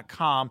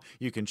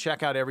 You can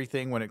check out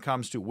everything when it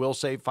comes to Will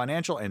Save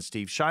Financial and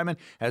Steve Shyman,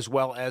 as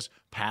well as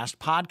past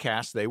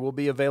podcasts. They will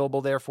be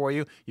available there for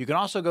you. You can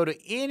also go to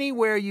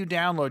anywhere you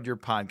download your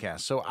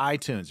podcast. So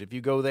iTunes, if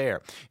you go there,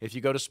 if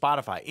you go to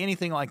Spotify,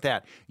 anything like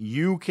that,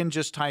 you can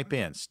just type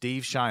in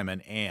Steve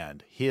Shyman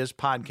and his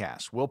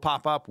podcast will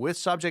pop up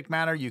with subject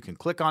matter. You can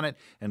click on it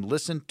and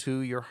listen to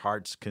your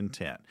heart's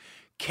content.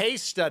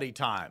 Case study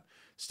time.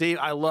 Steve,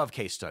 I love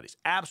case studies.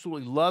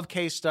 Absolutely love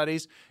case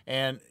studies.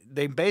 And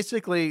they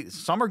basically,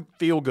 some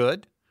feel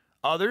good.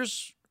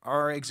 Others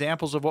are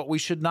examples of what we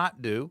should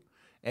not do.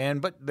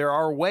 But there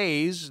are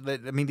ways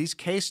that, these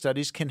case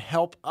studies can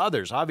help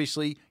others.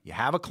 Obviously, you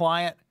have a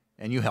client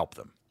and you help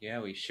them. Yeah,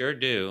 we sure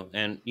do.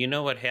 And you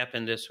know what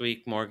happened this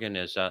week, Morgan,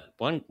 is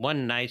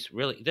one nice,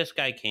 really, this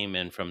guy came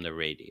in from the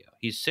radio.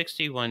 He's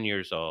 61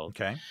 years old.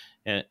 Okay.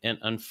 And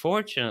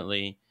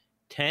unfortunately,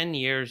 10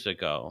 years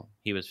ago,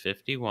 he was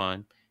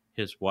 51,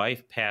 his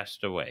wife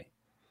passed away.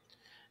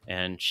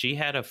 And she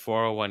had a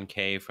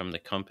 401k from the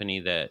company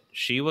that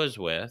she was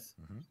with.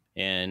 Mm-hmm.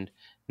 And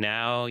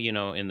now,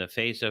 in the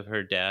face of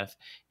her death,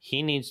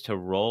 he needs to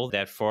roll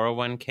that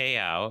 401k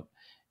out.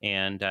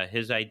 And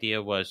his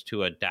idea was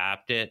to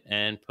adopt it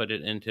and put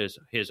it into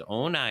his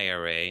own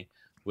IRA,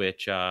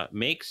 which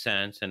makes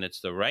sense, and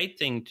it's the right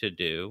thing to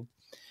do.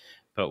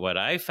 But what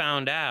I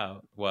found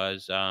out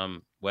was,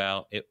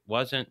 it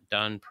wasn't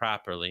done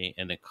properly,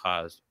 and it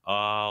caused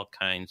all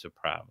kinds of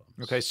problems.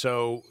 Okay,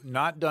 so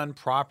not done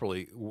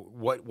properly.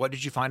 What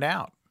did you find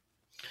out?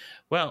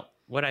 Well,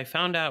 what I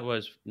found out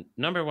was,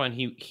 number one,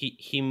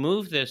 he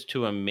moved this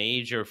to a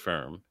major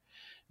firm.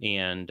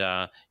 And,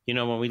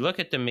 when we look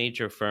at the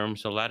major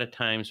firms, a lot of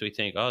times we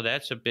think, oh,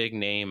 that's a big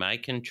name. I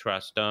can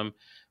trust them.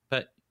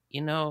 But,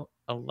 a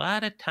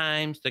lot of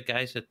times the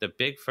guys at the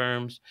big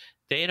firms,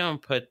 they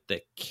don't put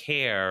the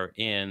care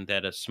in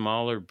that a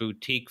smaller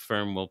boutique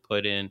firm will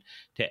put in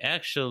to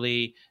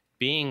actually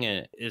being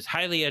is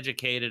highly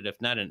educated,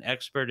 if not an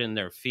expert in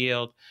their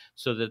field,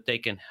 so that they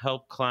can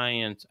help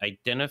clients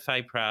identify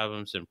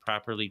problems and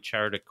properly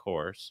chart a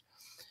course.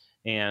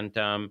 And,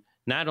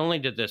 not only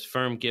did this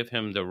firm give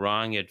him the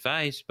wrong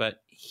advice,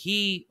 but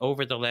he,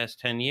 over the last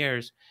 10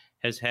 years,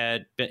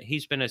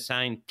 he's been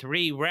assigned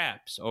 3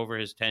 reps over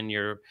his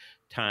 10-year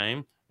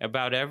time.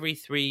 about every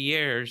 3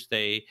 years,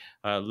 they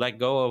let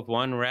go of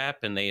one rep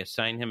and they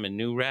assign him a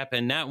new rep.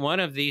 And not one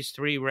of these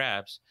 3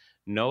 reps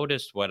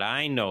noticed what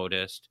I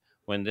noticed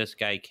when this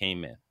guy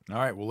came in. All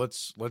right, well,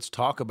 let's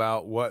talk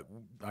about what,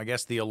 I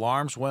guess, the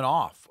alarms went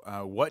off.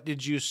 What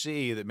did you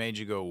see that made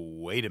you go,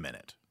 wait a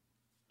minute?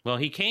 Well,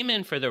 he came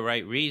in for the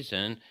right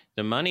reason.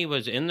 The money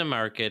was in the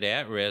market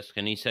at risk.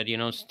 And he said,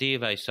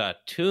 Steve, I saw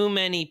too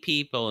many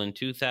people in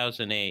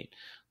 2008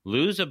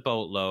 lose a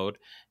boatload.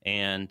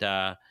 And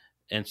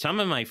some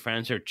of my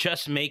friends are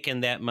just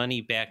making that money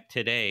back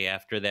today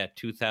after that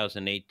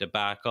 2008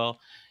 debacle.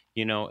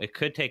 It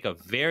could take a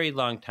very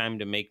long time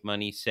to make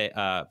money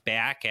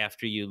back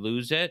after you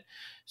lose it.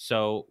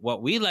 So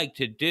what we like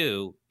to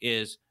do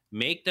is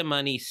make the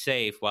money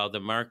safe while the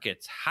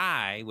market's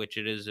high, which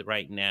it is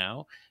right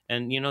now.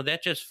 And,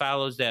 that just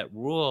follows that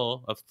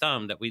rule of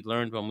thumb that we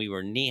learned when we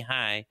were knee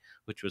high,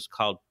 which was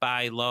called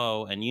buy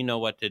low. And you know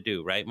what to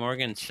do, right,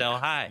 Morgan? Sell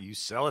high. You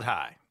sell it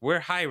high. We're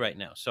high right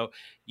now. So,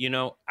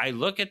 I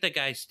look at the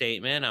guy's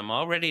statement. I'm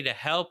all ready to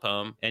help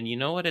him. And you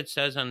know what it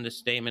says on the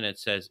statement? It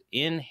says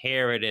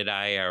inherited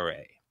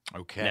IRA.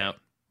 Okay. Now,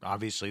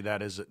 obviously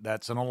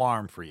that's an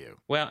alarm for you.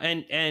 Well,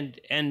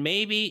 and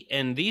maybe,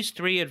 and these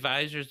 3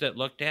 advisors that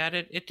looked at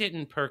it, it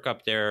didn't perk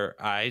up their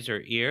eyes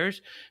or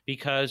ears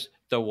because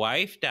the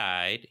wife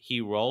died.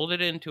 He rolled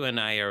it into an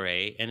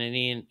IRA and then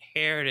he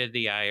inherited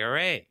the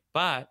IRA.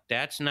 But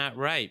that's not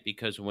right,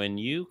 because when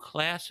you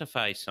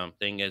classify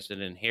something as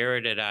an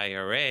inherited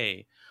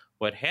IRA,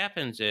 what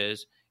happens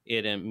is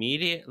it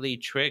immediately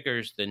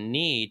triggers the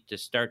need to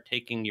start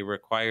taking your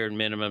required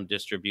minimum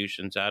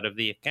distributions out of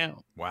the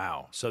account.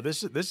 Wow. So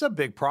this is a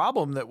big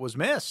problem that was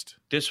missed.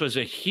 This was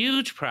a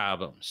huge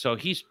problem. So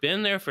he's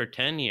been there for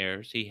 10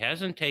 years. He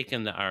hasn't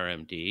taken the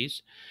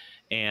RMDs.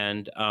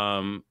 And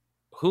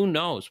who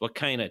knows what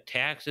kind of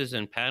taxes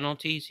and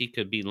penalties he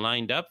could be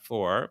lined up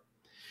for.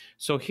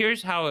 So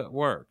here's how it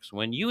works.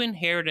 When you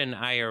inherit an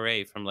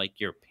IRA from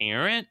like your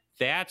parent,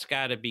 that's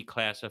got to be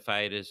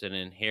classified as an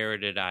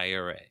inherited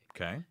IRA.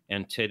 Okay.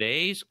 And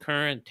today's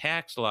current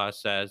tax law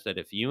says that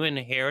if you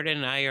inherit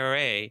an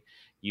IRA,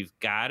 you've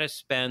got to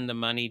spend the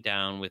money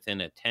down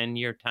within a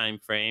 10-year time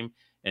frame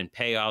and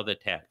pay all the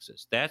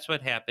taxes. That's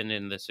what happened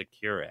in the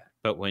Secure Act.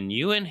 But when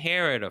you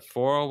inherit a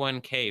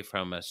 401k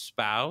from a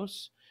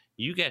spouse,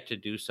 you get to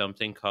do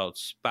something called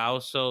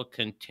spousal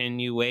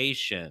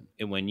continuation.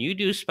 And when you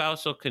do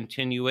spousal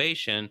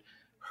continuation,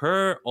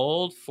 her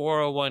old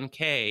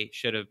 401k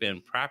should have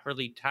been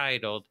properly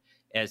titled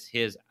as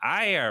his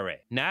IRA,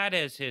 not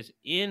as his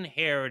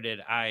inherited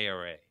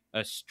IRA.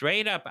 A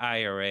straight up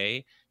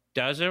IRA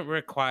doesn't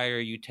require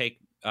you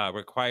take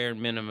required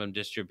minimum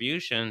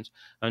distributions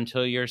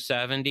until you're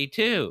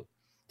 72.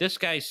 This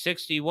guy's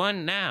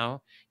 61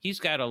 now. He's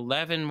got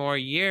 11 more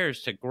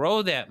years to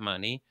grow that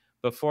money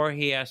before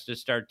he has to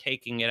start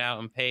taking it out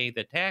and pay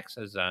the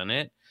taxes on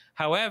it.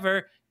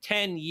 However,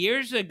 10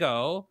 years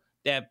ago,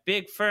 that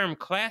big firm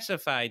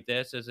classified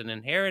this as an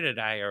inherited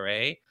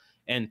IRA,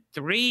 and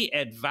 3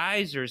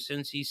 advisors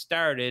since he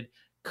started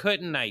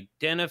couldn't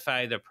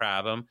identify the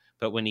problem.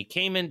 But when he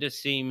came in to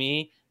see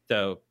me,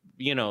 the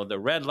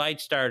red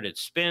light started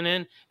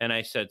spinning, and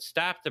I said,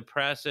 stop the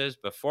presses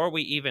before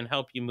we even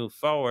help you move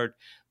forward.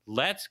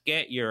 Let's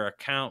get your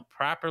account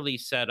properly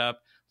set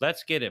up.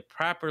 Let's get it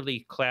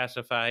properly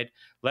classified.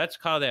 Let's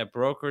call that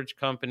brokerage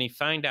company,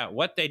 find out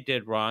what they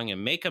did wrong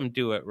and make them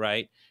do it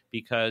right.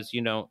 Because,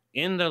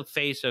 in the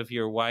face of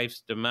your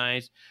wife's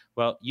demise,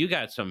 well, you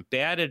got some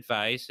bad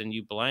advice and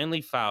you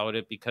blindly followed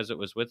it because it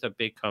was with a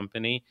big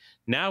company.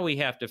 Now we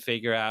have to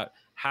figure out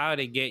how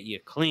to get you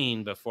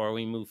clean before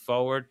we move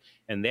forward.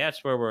 And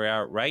that's where we're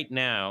at right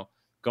now,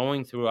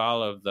 going through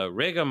all of the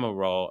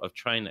rigmarole of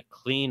trying to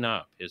clean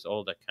up his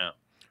old account.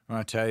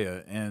 I tell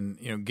you,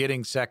 and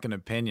getting second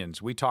opinions.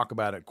 We talk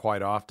about it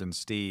quite often,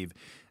 Steve.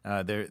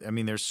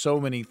 There's so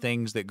many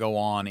things that go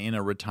on in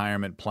a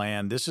retirement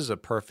plan. This is a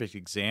perfect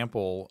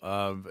example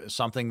of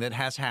something that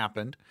has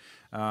happened,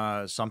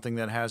 something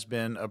that has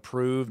been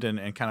approved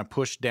and kind of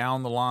pushed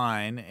down the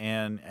line.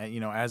 And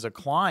as a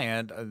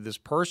client,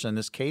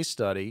 this case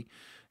study,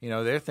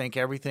 they think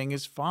everything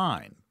is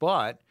fine,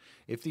 but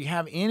if you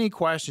have any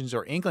questions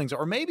or inklings,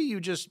 or maybe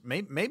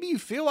you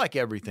feel like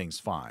everything's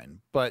fine,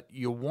 but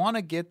you want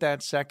to get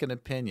that second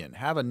opinion,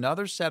 have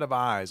another set of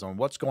eyes on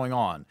what's going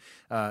on.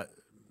 Mr.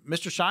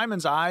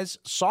 Shyman's eyes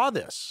saw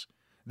this.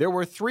 There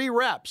were 3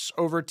 reps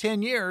over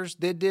 10 years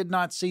that did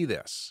not see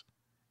this,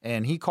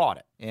 and he caught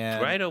it.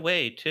 And right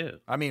away, too.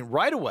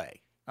 Right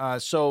away.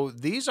 So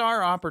these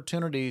are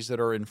opportunities that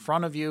are in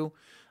front of you.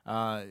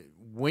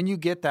 When you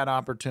get that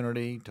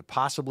opportunity to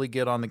possibly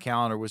get on the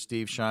calendar with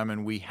Steve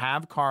Shyman, we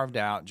have carved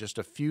out just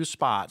a few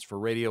spots for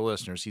radio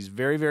listeners. He's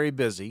very, very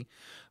busy,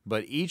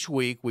 but each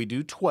week we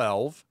do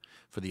 12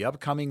 for the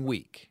upcoming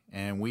week,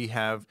 and we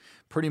have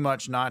pretty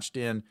much notched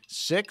in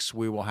 6.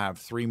 We will have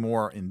 3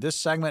 more in this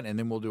segment, and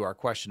then we'll do our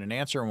question and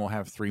answer, and we'll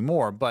have 3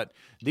 more. But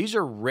these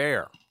are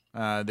rare.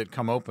 that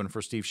come open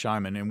for Steve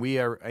Shyman, and we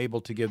are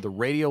able to give the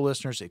radio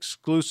listeners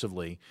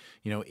exclusively,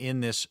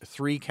 in this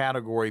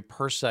 3-category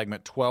per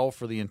segment, 12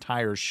 for the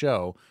entire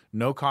show,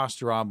 no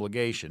cost or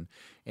obligation.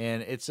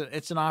 And it's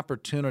an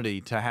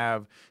opportunity to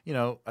have,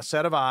 a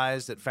set of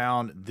eyes that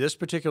found this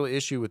particular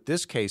issue with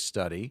this case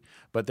study,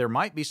 but there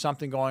might be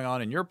something going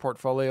on in your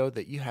portfolio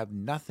that you have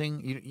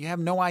you have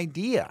no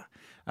idea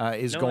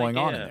is going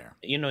on in there.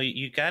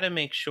 You got to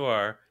make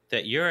sure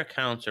that your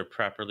accounts are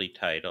properly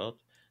titled,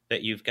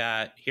 that you've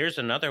got, here's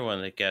another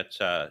one that gets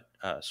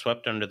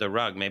swept under the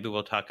rug. Maybe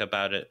we'll talk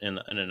about it in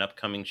an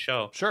upcoming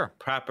show. Sure.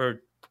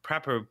 Proper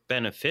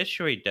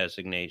beneficiary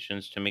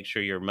designations to make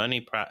sure your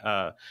money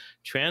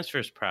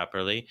transfers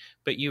properly.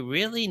 But you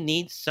really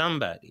need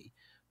somebody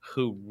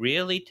who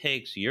really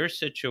takes your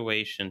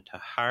situation to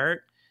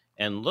heart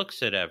and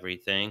looks at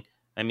everything.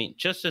 I mean,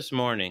 just this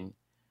morning,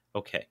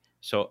 okay,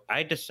 so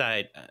I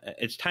decide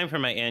it's time for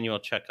my annual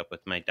checkup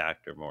with my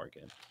doctor,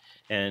 Morgan.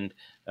 And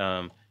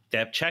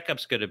that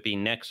checkup's going to be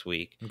next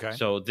week. Okay.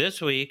 So this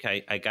week,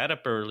 I got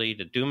up early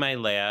to do my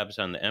labs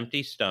on the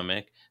empty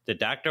stomach. The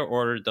doctor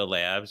ordered the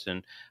labs,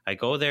 and I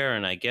go there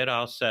and I get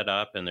all set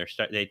up, and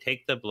they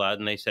take the blood,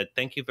 and they said,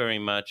 "Thank you very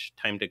much.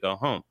 Time to go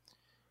home."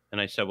 And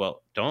I said,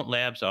 "Well, don't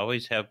labs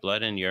always have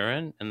blood and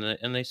urine?"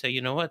 And they say,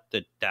 "You know what?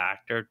 The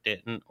doctor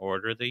didn't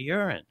order the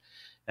urine."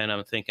 And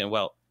I'm thinking,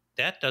 well,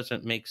 that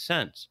doesn't make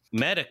sense.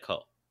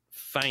 Medical,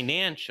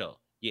 financial.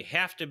 You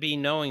have to be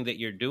knowing that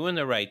you're doing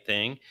the right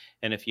thing.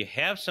 And if you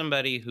have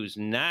somebody who's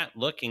not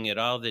looking at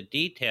all the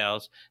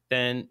details,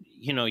 then,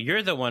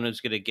 you're the one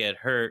who's going to get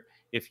hurt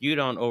if you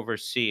don't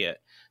oversee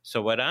it.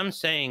 So what I'm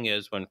saying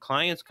is when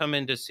clients come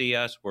in to see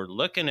us, we're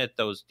looking at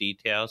those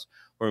details.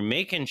 We're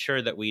making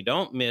sure that we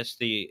don't miss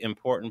the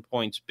important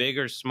points, big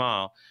or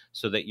small,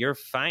 so that your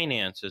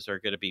finances are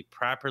going to be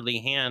properly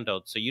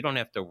handled so you don't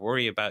have to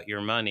worry about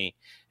your money.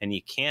 And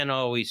you can't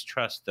always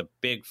trust the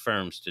big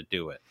firms to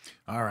do it.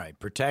 All right.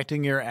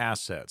 Protecting your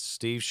assets.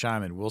 Steve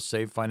Shyman, Will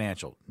Save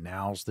Financial.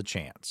 Now's the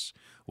chance.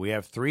 We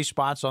have 3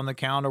 spots on the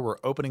calendar. We're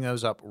opening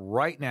those up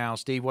right now.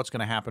 Steve, what's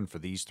going to happen for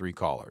these 3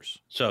 callers?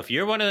 So if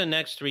you're one of the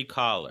next 3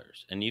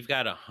 callers and you've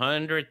got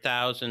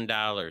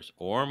 $100,000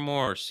 or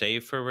more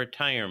saved for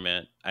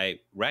retirement,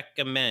 I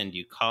recommend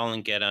you call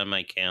and get on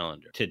my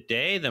calendar.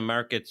 Today, the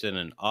market's at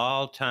an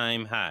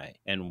all-time high.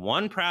 And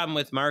one problem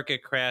with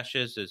market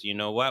crashes is, you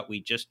know what?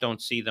 We just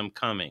don't see them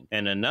coming.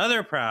 And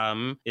another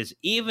problem is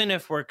even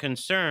if we're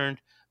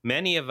concerned,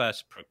 many of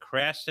us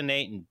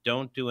procrastinate and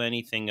don't do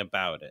anything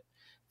about it.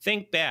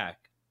 Think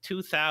back,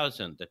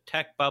 2000, the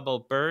tech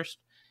bubble burst.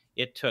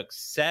 It took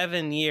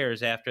 7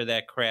 years after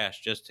that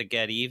crash just to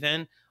get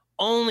even,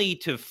 only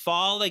to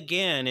fall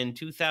again in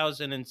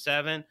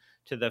 2007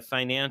 to the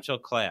financial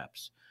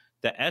collapse.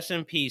 The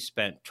S&P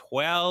spent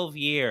 12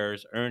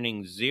 years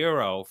earning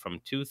 0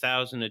 from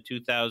 2000 to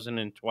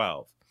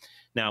 2012.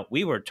 Now,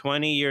 we were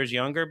 20 years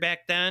younger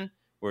back then.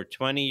 We're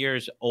 20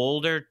 years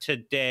older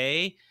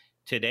today.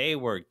 Today,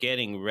 we're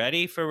getting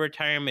ready for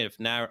retirement, if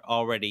not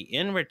already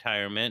in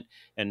retirement.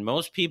 And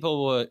most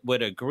people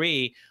would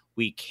agree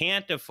we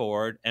can't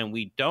afford and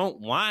we don't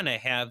want to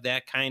have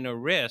that kind of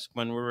risk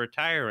when we're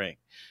retiring.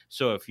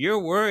 So if you're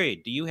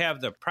worried, do you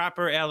have the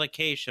proper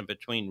allocation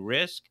between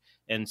risk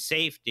and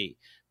safety,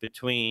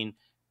 between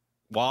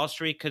Wall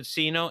Street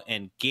casino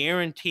and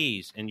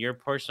guarantees in your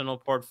personal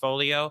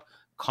portfolio?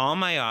 Call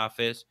my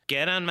office,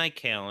 get on my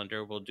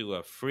calendar. We'll do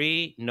a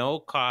free, no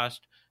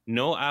cost,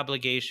 no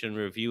obligation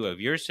review of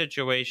your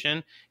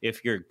situation.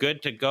 If you're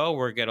good to go,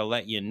 we're going to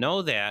let you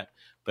know that.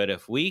 But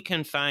if we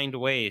can find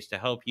ways to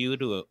help you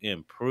to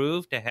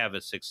improve, to have a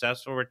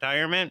successful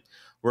retirement,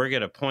 we're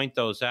going to point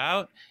those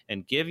out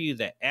and give you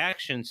the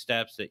action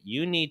steps that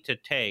you need to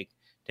take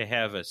to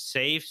have a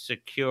safe,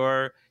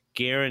 secure,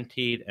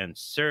 guaranteed, and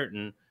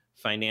certain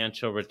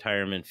financial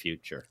retirement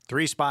future.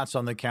 3 spots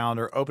on the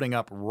calendar opening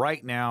up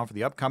right now for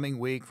the upcoming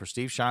week for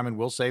Steve Shyman,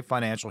 Will Save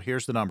Financial.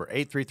 Here's the number,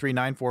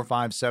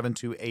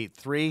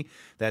 833-945-7283.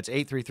 That's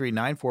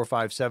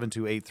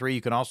 833-945-7283. You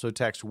can also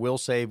text Will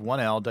Save,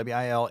 1L,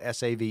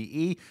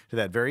 WILSAVE, to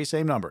that very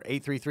same number,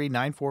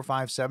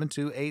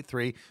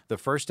 833-945-7283. The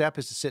first step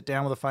is to sit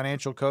down with a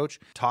financial coach,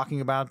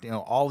 talking about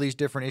all these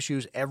different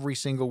issues every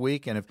single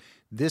week. And if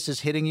this is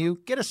hitting you,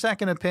 get a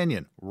second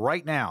opinion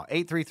right now.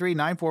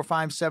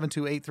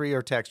 833-945-7283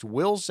 or text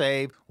Will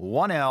Save,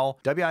 1L,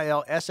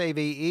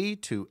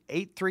 WILSAVE, to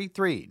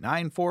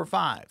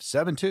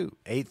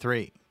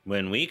 833-945-7283.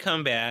 When we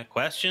come back,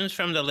 questions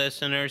from the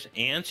listeners,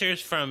 answers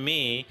from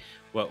me,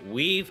 what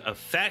we've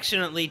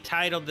affectionately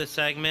titled the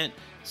segment,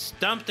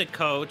 Stump the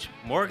Coach.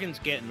 Morgan's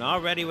getting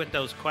all ready with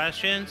those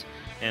questions,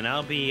 and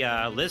I'll be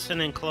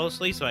listening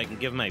closely so I can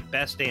give my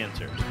best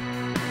answers.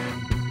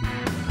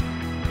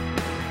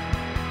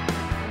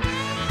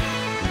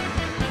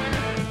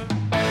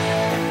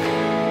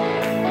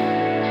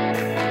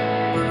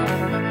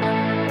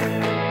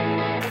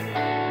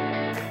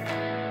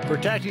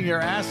 Protecting your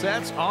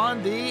assets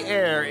on the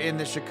air in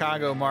the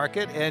Chicago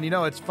market. And, you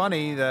know, it's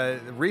funny,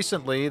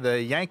 recently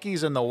the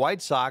Yankees and the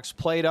White Sox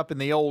played up in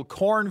the old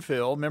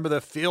cornfield. Remember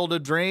the Field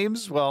of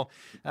Dreams? Well,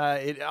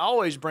 it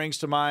always brings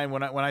to mind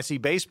when I see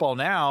baseball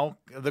now,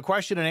 the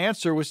question and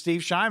answer with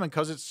Steve Shyman,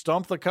 because it's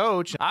Stump the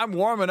Coach. I'm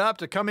warming up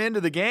to come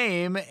into the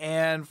game,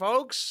 and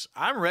folks,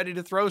 I'm ready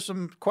to throw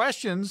some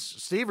questions.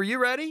 Steve, are you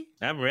ready?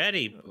 I'm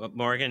ready,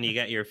 Morgan. You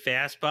got your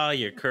fastball,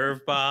 your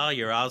curveball,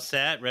 you're all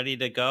set, ready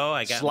to go.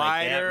 I got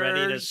Slider, my bat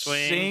ready to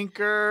swing.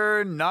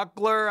 Sinker,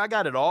 knuckler, I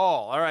got it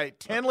all. All right,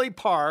 Tinley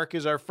Park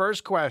is our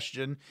first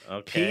question.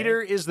 Okay.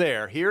 Peter is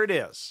there. Here it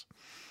is.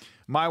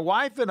 My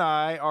wife and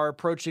I are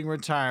approaching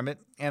retirement,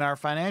 and our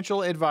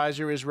financial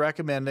advisor is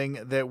recommending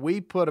that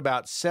we put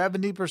about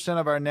 70%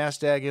 of our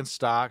nest egg in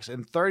stocks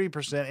and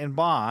 30% in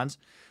bonds.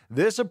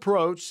 This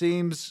approach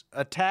seems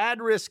a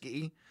tad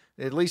risky,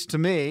 at least to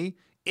me.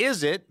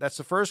 Is it? That's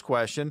the first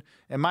question.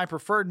 And my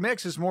preferred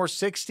mix is more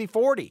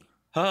 60-40.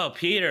 Oh,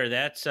 Peter,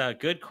 that's a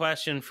good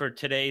question for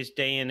today's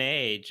day and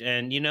age.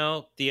 And, you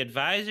know, the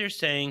advisor's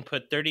saying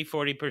put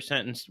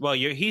 30-40% in, well,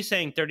 he's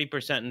saying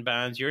 30% in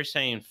bonds, you're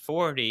saying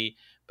 40.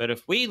 But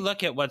if we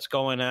look at what's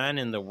going on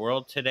in the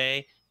world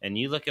today, and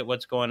you look at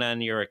what's going on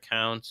in your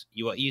accounts,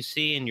 what you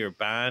see in your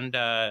bond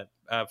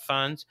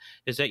funds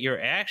is that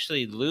you're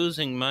actually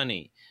losing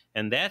money.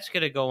 And that's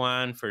going to go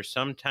on for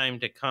some time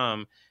to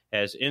come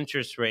as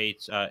interest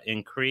rates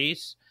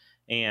increase.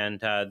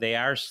 And they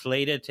are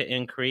slated to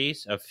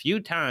increase a few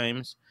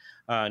times,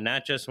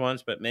 not just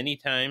once, but many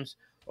times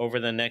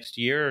over the next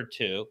year or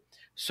two.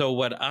 So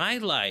what I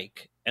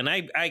like, and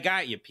I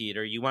got you,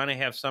 Peter, you want to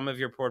have some of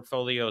your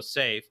portfolio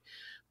safe.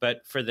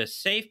 But for the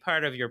safe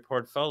part of your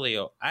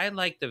portfolio, I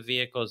like the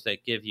vehicles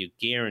that give you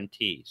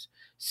guarantees.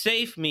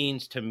 Safe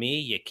means to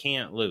me you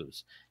can't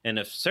lose. And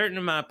if a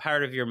certain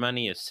part of your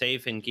money is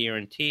safe and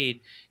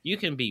guaranteed, you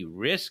can be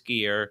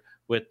riskier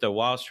with the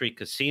Wall Street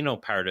casino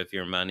part of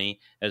your money,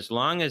 as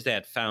long as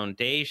that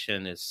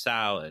foundation is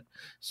solid.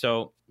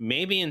 So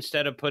maybe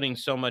instead of putting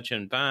so much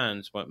in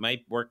bonds, what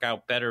might work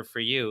out better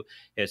for you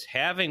is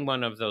having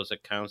one of those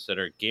accounts that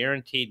are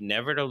guaranteed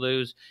never to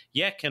lose,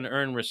 yet can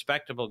earn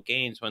respectable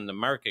gains when the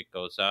market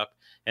goes up.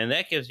 And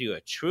that gives you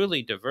a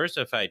truly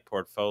diversified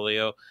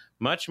portfolio,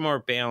 much more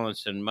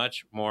balanced and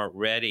much more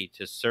ready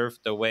to surf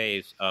the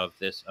waves of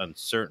this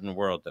uncertain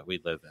world that we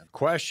live in.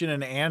 Question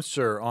and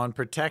answer on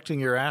protecting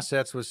your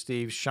assets with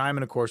Steve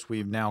Shyman. Of course,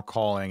 we're now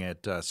calling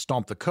it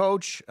Stump the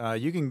Coach.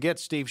 You can get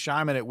Steve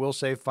Shyman at Will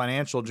Save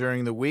Financial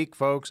during the week,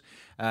 folks.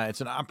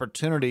 It's an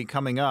opportunity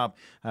coming up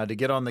to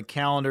get on the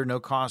calendar,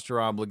 no cost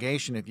or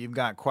obligation. If you've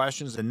got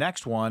questions, the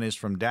next one is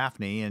from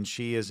Daphne, and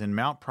she is in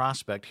Mount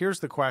Prospect. Here's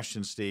the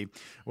question, Steve.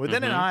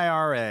 Within an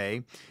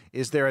IRA,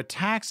 is there a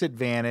tax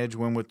advantage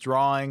when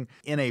withdrawing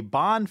in a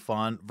bond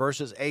fund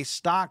versus a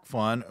stock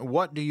fund?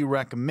 What do you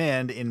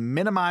recommend in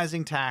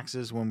minimizing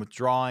taxes when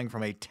withdrawing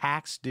from a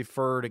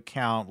tax-deferred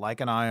account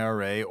like an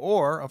IRA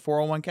or a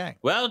 401k?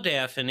 Well,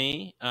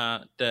 Daphne,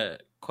 the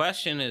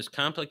question is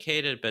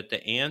complicated, but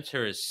the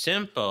answer is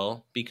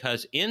simple,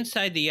 because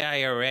inside the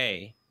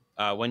IRA,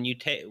 when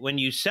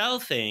you sell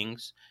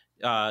things,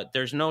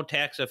 there's no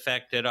tax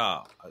effect at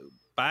all.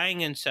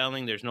 Buying and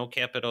selling, there's no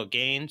capital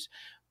gains.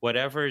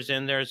 Whatever is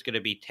in there is going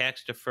to be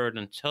tax deferred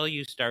until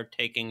you start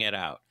taking it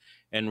out.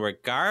 And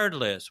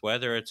regardless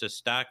whether it's a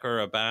stock or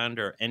a bond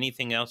or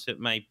anything else it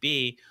might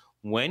be,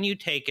 when you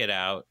take it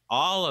out,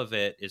 all of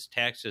it is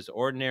taxed as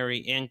ordinary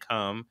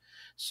income.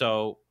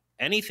 So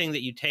anything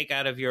that you take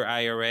out of your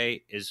IRA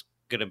is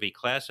going to be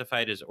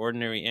classified as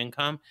ordinary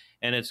income,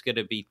 and it's going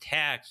to be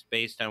taxed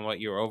based on what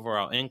your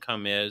overall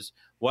income is.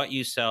 What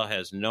you sell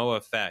has no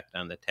effect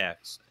on the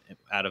tax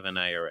out of an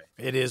IRA.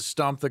 It is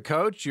Stump the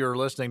Coach. You're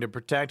listening to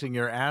Protecting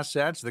Your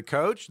Assets. The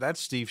Coach, that's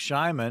Steve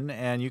Shyman,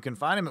 and you can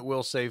find him at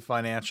Will Save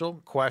Financial.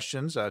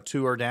 Questions,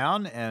 2 are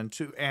down and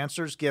 2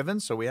 answers given,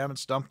 so we haven't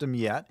stumped him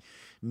yet.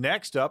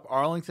 Next up,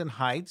 Arlington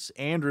Heights.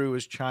 Andrew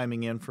is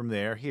chiming in from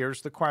there.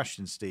 Here's the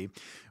question, Steve.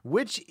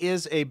 Which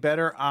is a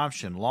better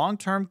option,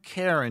 long-term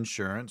care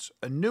insurance,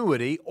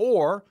 annuity,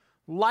 or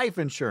life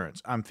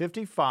insurance? I'm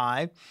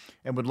 55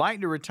 and would like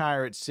to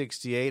retire at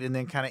 68 and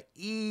then kind of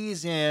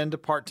ease into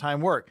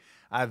part-time work.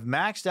 I've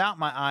maxed out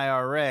my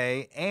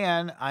IRA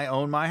and I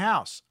own my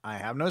house. I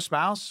have no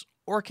spouse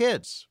or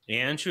kids.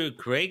 Andrew,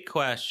 great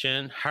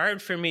question.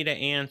 Hard for me to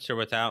answer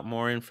without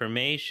more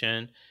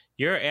information.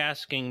 You're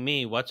asking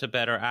me what's a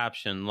better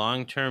option,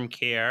 long-term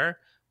care,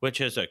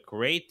 which is a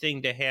great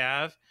thing to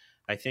have.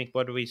 I think,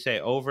 what do we say,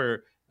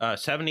 over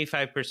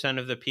 75%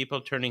 of the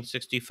people turning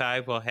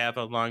 65 will have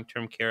a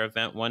long-term care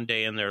event one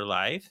day in their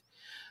life.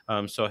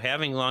 So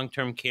having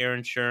long-term care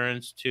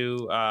insurance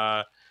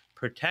to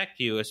protect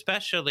you,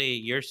 especially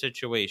your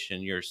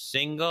situation. You're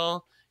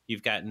single,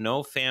 you've got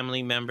no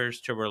family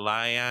members to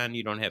rely on,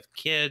 you don't have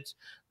kids.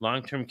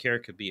 Long-term care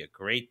could be a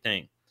great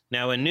thing.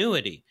 Now,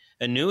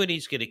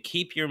 annuity's going to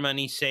keep your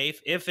money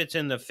safe if it's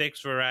in the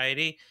fixed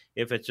variety.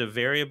 If it's a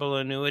variable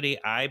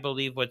annuity, I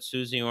believe what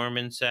Susie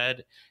Orman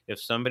said.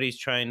 If somebody's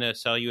trying to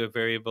sell you a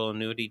variable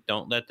annuity,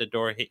 don't let the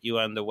door hit you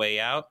on the way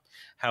out.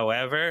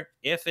 However,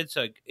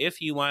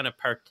 if you want to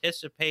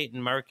participate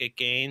in market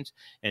gains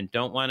and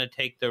don't want to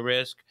take the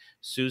risk,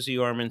 Susie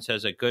Orman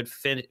says a good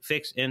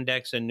fixed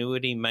index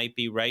annuity might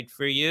be right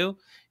for you.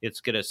 It's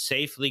going to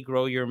safely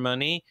grow your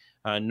money,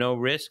 no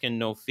risk and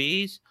no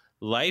fees.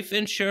 Life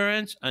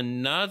insurance,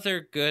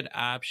 another good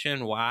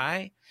option.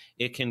 Why?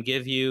 It can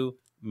give you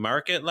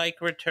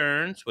market-like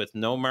returns with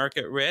no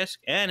market risk,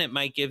 and it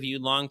might give you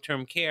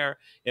long-term care.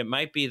 It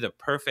might be the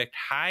perfect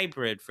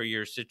hybrid for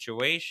your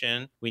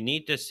situation. We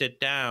need to sit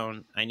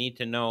down. I need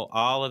to know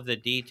all of the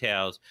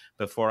details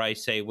before I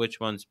say which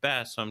one's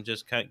best. So I'm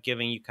just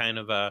giving you kind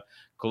of a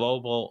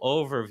global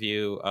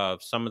overview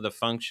of some of the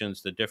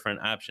functions the different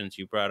options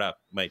you brought up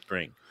might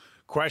bring.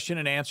 Question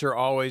and answer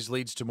always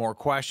leads to more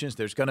questions.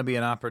 There's going to be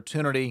an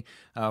opportunity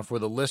for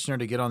the listener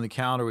to get on the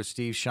calendar with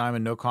Steve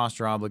Shyman, no cost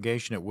or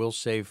obligation. It will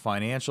save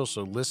financial,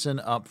 so listen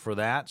up for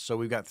that. So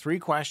we've got 3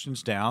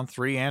 questions down,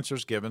 3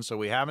 answers given, so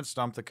we haven't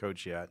stumped the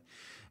coach yet.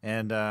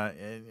 And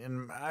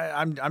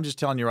I'm just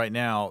telling you right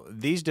now,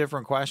 these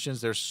different questions,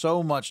 there's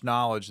so much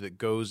knowledge that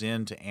goes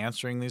into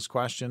answering these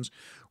questions.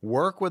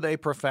 Work with a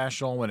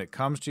professional when it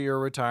comes to your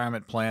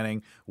retirement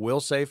planning. Will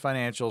Save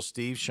Financial,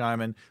 Steve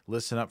Shyman.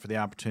 Listen up for the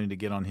opportunity to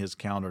get on his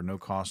calendar, no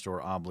cost or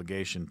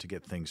obligation to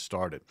get things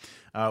started.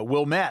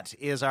 Wilmette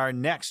is our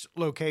next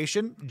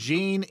location.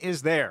 Gene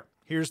is there.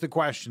 Here's the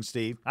question,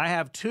 Steve. I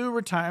have 2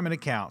 retirement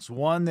accounts,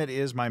 one that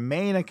is my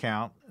main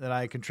account that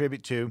I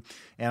contribute to,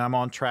 and I'm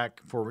on track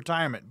for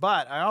retirement.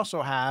 But I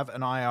also have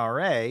an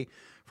IRA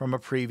from a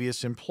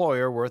previous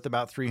employer worth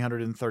about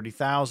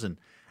 $330,000.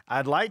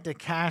 I'd like to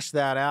cash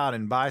that out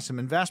and buy some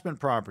investment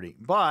property,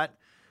 but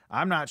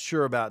I'm not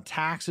sure about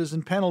taxes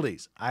and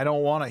penalties. I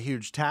don't want a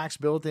huge tax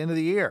bill at the end of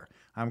the year.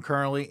 I'm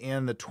currently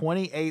in the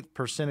 28th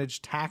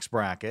percentage tax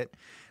bracket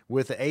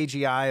with the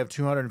AGI of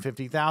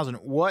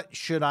 $250,000. What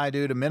should I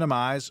do to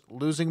minimize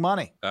losing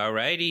money? All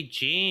righty,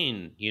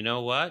 Gene. You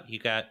know what? You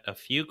got a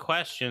few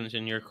questions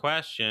in your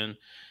question.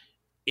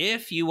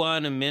 If you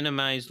want to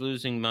minimize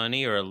losing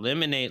money or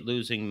eliminate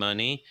losing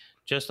money,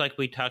 just like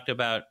we talked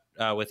about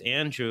with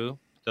Andrew,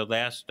 the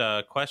last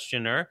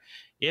questioner,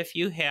 if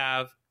you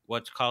have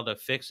what's called a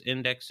fixed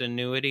index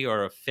annuity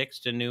or a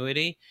fixed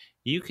annuity,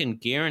 you can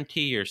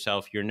guarantee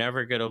yourself you're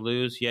never going to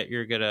lose, yet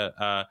you're going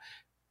to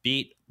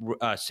beat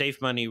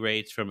safe money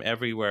rates from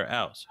everywhere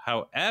else.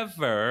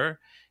 However,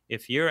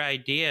 if your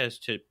idea is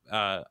to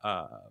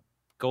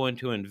go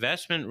into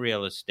investment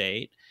real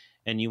estate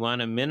and you want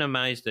to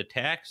minimize the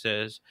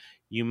taxes,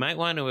 you might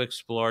want to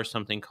explore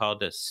something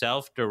called a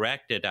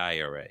self-directed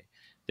IRA.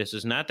 This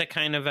is not the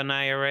kind of an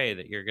IRA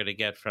that you're going to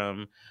get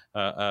from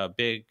a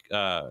big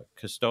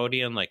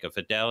custodian like a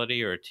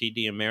Fidelity or a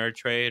TD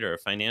Ameritrade or a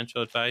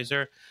financial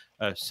advisor.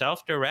 A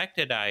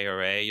self-directed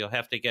IRA, you'll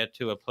have to get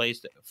to a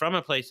place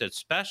that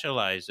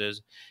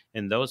specializes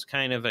in those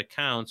kind of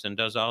accounts and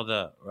does all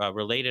the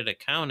related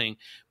accounting,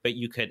 but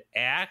you could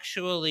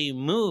actually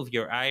move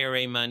your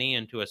IRA money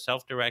into a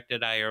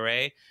self-directed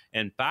IRA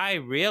and buy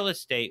real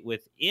estate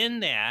within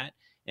that.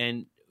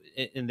 And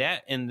in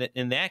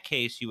that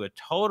case, you would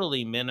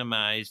totally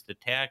minimize the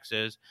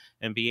taxes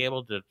and be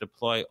able to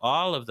deploy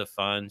all of the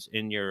funds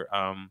in your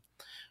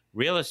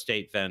real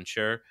estate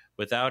venture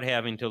without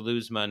having to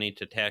lose money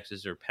to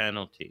taxes or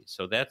penalties.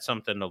 So that's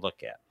something to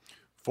look at.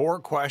 4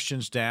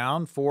 questions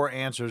down, 4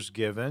 answers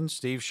given.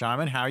 Steve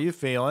Shyman, how are you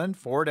feeling?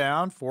 4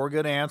 down, 4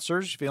 good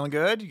answers. You feeling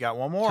good? You got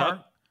one more.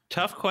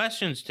 Tough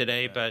questions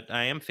today, but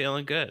I am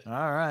feeling good.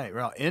 All right.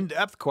 Well,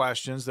 in-depth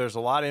questions. There's a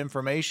lot of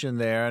information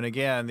there. And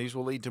again, these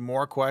will lead to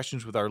more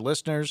questions with our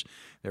listeners.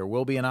 There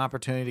will be an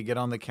opportunity to get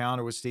on the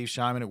calendar with Steve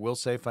Shyman. It will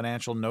Save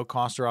Financial, no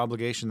cost or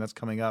obligation. That's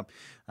coming up,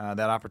 that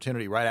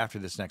opportunity right after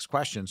this next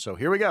question. So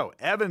here we go.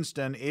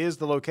 Evanston is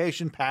the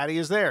location. Patty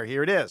is there.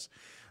 Here it is.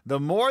 The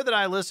more that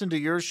I listen to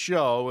your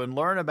show and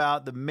learn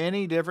about the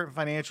many different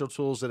financial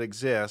tools that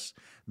exist,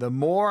 the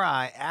more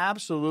I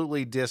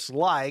absolutely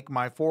dislike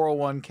my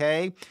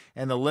 401k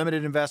and the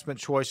limited investment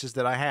choices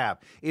that I have.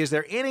 Is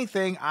there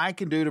anything I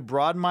can do to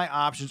broaden my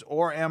options,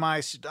 or am I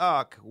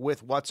stuck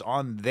with what's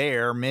on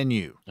their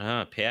menu?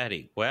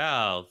 Patty,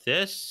 well,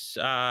 this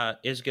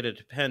is going to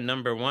depend,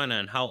 number one,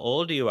 on how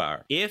old you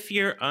are. If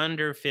you're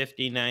under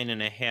 59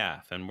 and a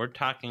half, and we're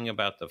talking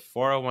about the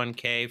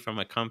 401k from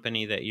a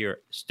company that you're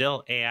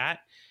still at,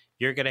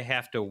 you're going to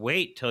have to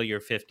wait till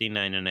you're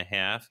 59 and a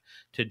half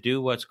to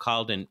do what's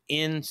called an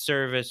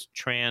in-service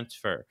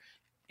transfer.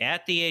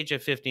 At the age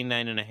of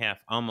 59 and a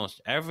half, almost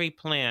every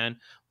plan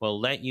will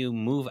let you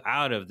move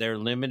out of their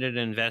limited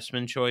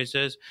investment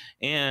choices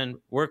and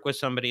work with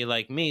somebody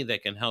like me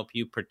that can help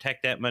you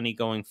protect that money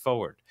going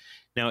forward.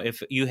 Now,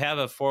 if you have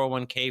a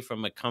 401k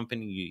from a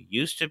company you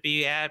used to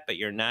be at, but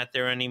you're not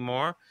there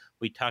anymore,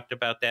 We talked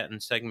about that in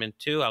segment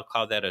 2. I'll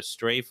call that a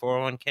stray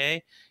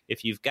 401k.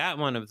 If you've got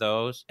one of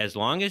those, as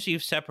long as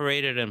you've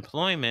separated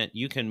employment,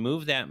 you can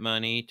move that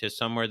money to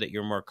somewhere that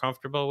you're more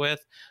comfortable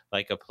with,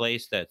 like a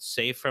place that's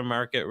safe from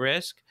market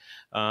risk.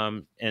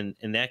 And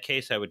in that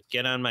case, I would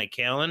get on my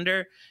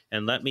calendar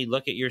and let me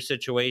look at your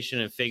situation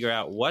and figure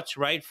out what's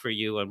right for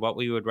you and what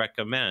we would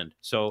recommend.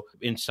 So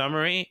in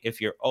summary,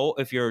 if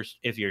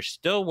you're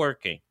still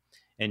working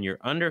and you're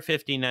under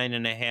 59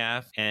 and a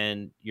half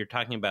and you're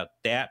talking about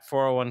that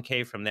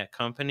 401k from that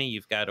company,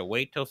 you've got to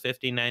wait till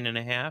 59 and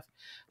a half.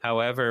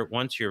 However,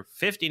 once you're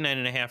 59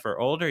 and a half or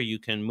older, you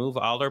can move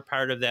all or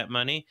part of that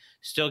money,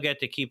 still get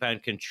to keep on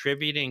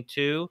contributing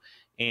to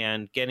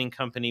and getting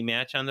company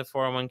match on the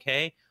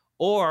 401k.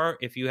 Or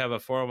if you have a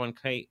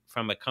 401k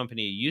from a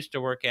company you used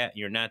to work at and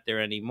you're not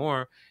there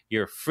anymore,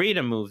 you're free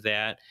to move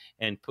that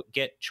and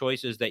get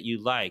choices that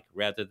you like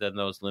rather than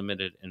those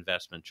limited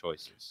investment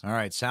choices. All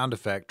right, sound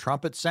effect,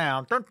 trumpet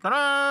sound.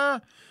 Da-da-da.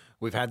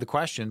 We've had the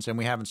questions and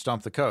we haven't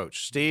stumped the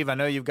coach. Steve, I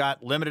know you've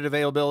got limited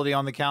availability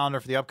on the calendar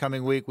for the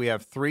upcoming week. We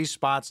have 3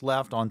 spots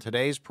left on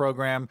today's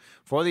program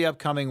for the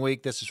upcoming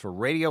week. This is for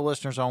radio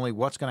listeners only.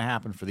 What's going to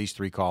happen for these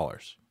 3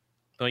 callers?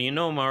 Well, you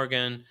know,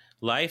 Morgan,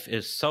 life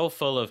is so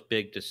full of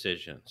big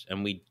decisions.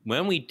 And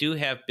when we do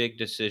have big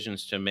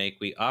decisions to make,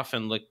 we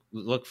often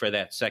look for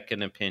that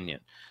second opinion.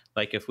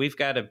 Like if we've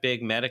got a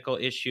big medical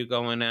issue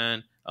going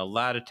on, a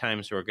lot of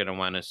times we're going to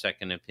want a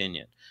second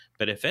opinion.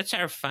 But if it's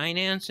our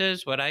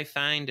finances, what I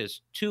find is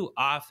too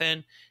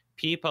often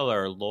people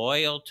are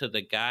loyal to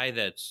the guy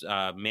that's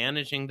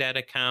managing that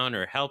account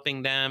or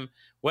helping them,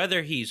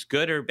 whether he's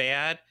good or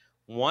bad.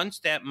 Once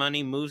that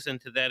money moves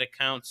into that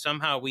account,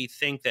 somehow we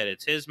think that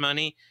it's his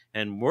money.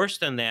 And worse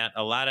than that,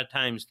 a lot of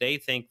times they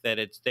think that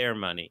it's their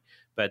money.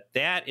 But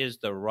that is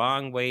the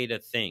wrong way to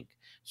think.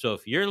 So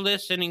if you're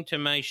listening to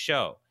my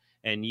show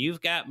and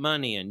you've got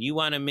money and you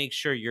want to make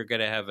sure you're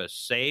going to have a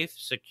safe,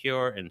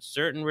 secure, and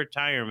certain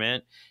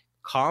retirement,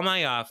 call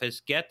my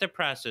office, get the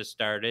process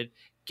started,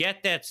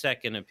 get that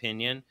second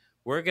opinion.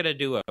 We're going to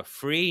do a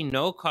free,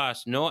 no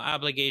cost, no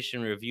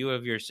obligation review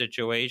of your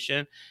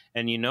situation.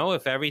 And you know,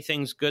 if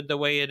everything's good the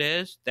way it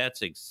is,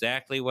 that's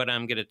exactly what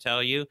I'm going to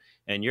tell you.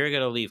 And you're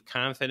going to leave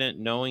confident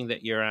knowing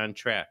that you're on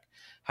track.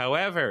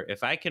 However,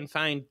 if I can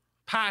find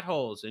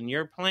potholes in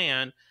your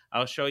plan,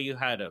 I'll show you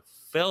how to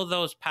fill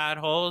those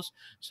potholes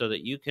so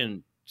that you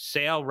can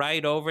sail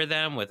right over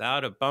them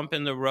without a bump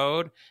in the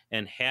road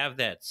and have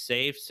that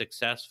safe,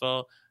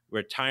 successful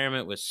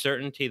retirement with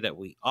certainty that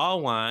we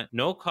all want.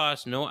 No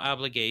cost, no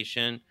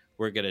obligation.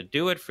 We're going to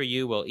do it for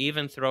you. We'll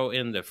even throw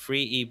in the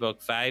free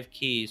ebook, 5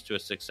 Keys to a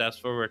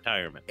Successful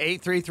Retirement.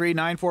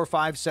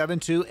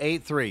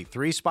 833-945-7283.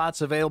 3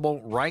 spots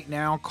available right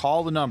now.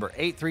 Call the number,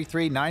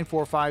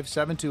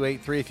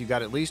 833-945-7283. If you've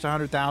got at least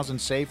 $100,000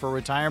 saved for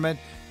retirement,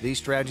 these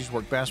strategies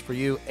work best for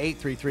you.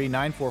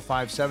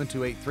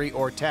 833-945-7283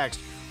 or text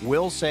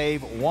Will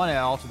Save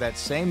 1L to that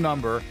same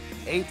number,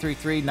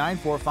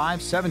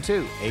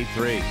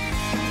 833-945-7283.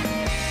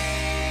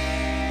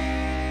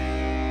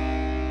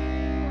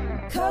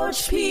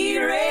 Coach P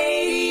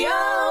Radio.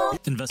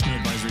 Investment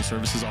advisory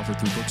services offered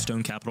through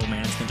Brookstone Capital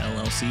Management,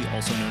 LLC,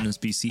 also known as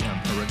BCM,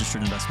 a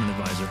registered investment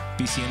advisor.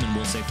 BCM and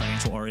Will Save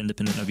Financial are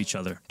independent of each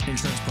other.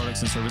 Insurance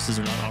products and services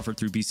are not offered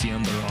through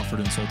BCM, but are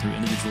offered and sold through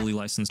individually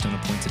licensed and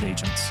appointed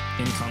agents.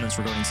 Any comments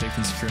regarding safe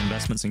and secure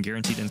investments and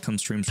guaranteed income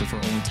streams refer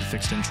only to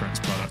fixed insurance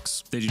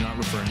products. They do not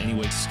refer in any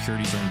way to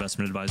securities or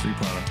investment advisory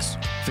products.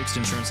 Fixed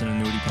insurance and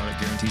annuity product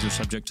guarantees are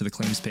subject to the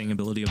claims-paying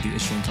ability of the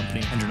issuing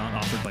company and are not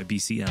offered by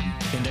BCM.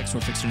 Index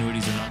or fixed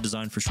annuities are not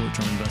designed for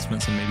short-term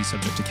investments and may be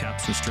subject to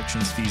caps,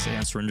 restrictions, fees,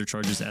 and surrender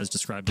charges as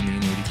described in the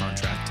annuity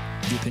contract.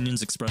 The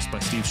opinions expressed by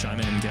Steve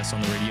Shyman and guests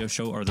on the radio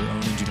show are their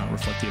own and do not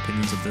reflect the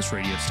opinions of this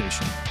radio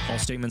station. All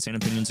statements and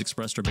opinions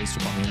expressed are based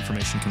upon the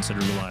information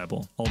considered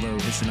reliable, although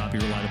it should not be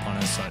relied upon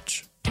as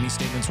such. Any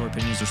statements or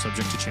opinions are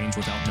subject to change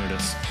without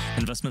notice.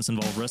 Investments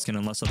involve risk and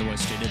unless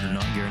otherwise stated are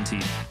not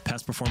guaranteed.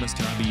 Past performance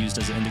cannot be used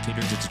as an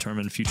indicator to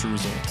determine future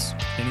results.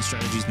 Any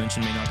strategies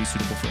mentioned may not be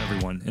suitable for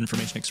everyone.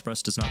 Information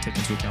expressed does not take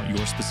into account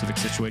your specific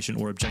situation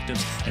or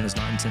objectives and is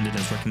not intended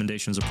as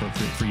recommendations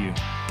appropriate for you.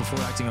 Before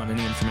acting on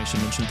any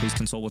information mentioned, please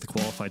consult with a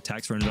qualified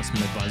tax or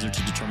investment advisor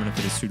to determine if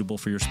it is suitable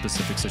for your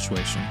specific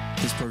situation.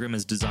 This program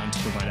is designed to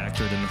provide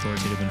accurate and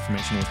authoritative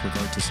information with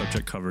regard to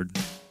subject covered.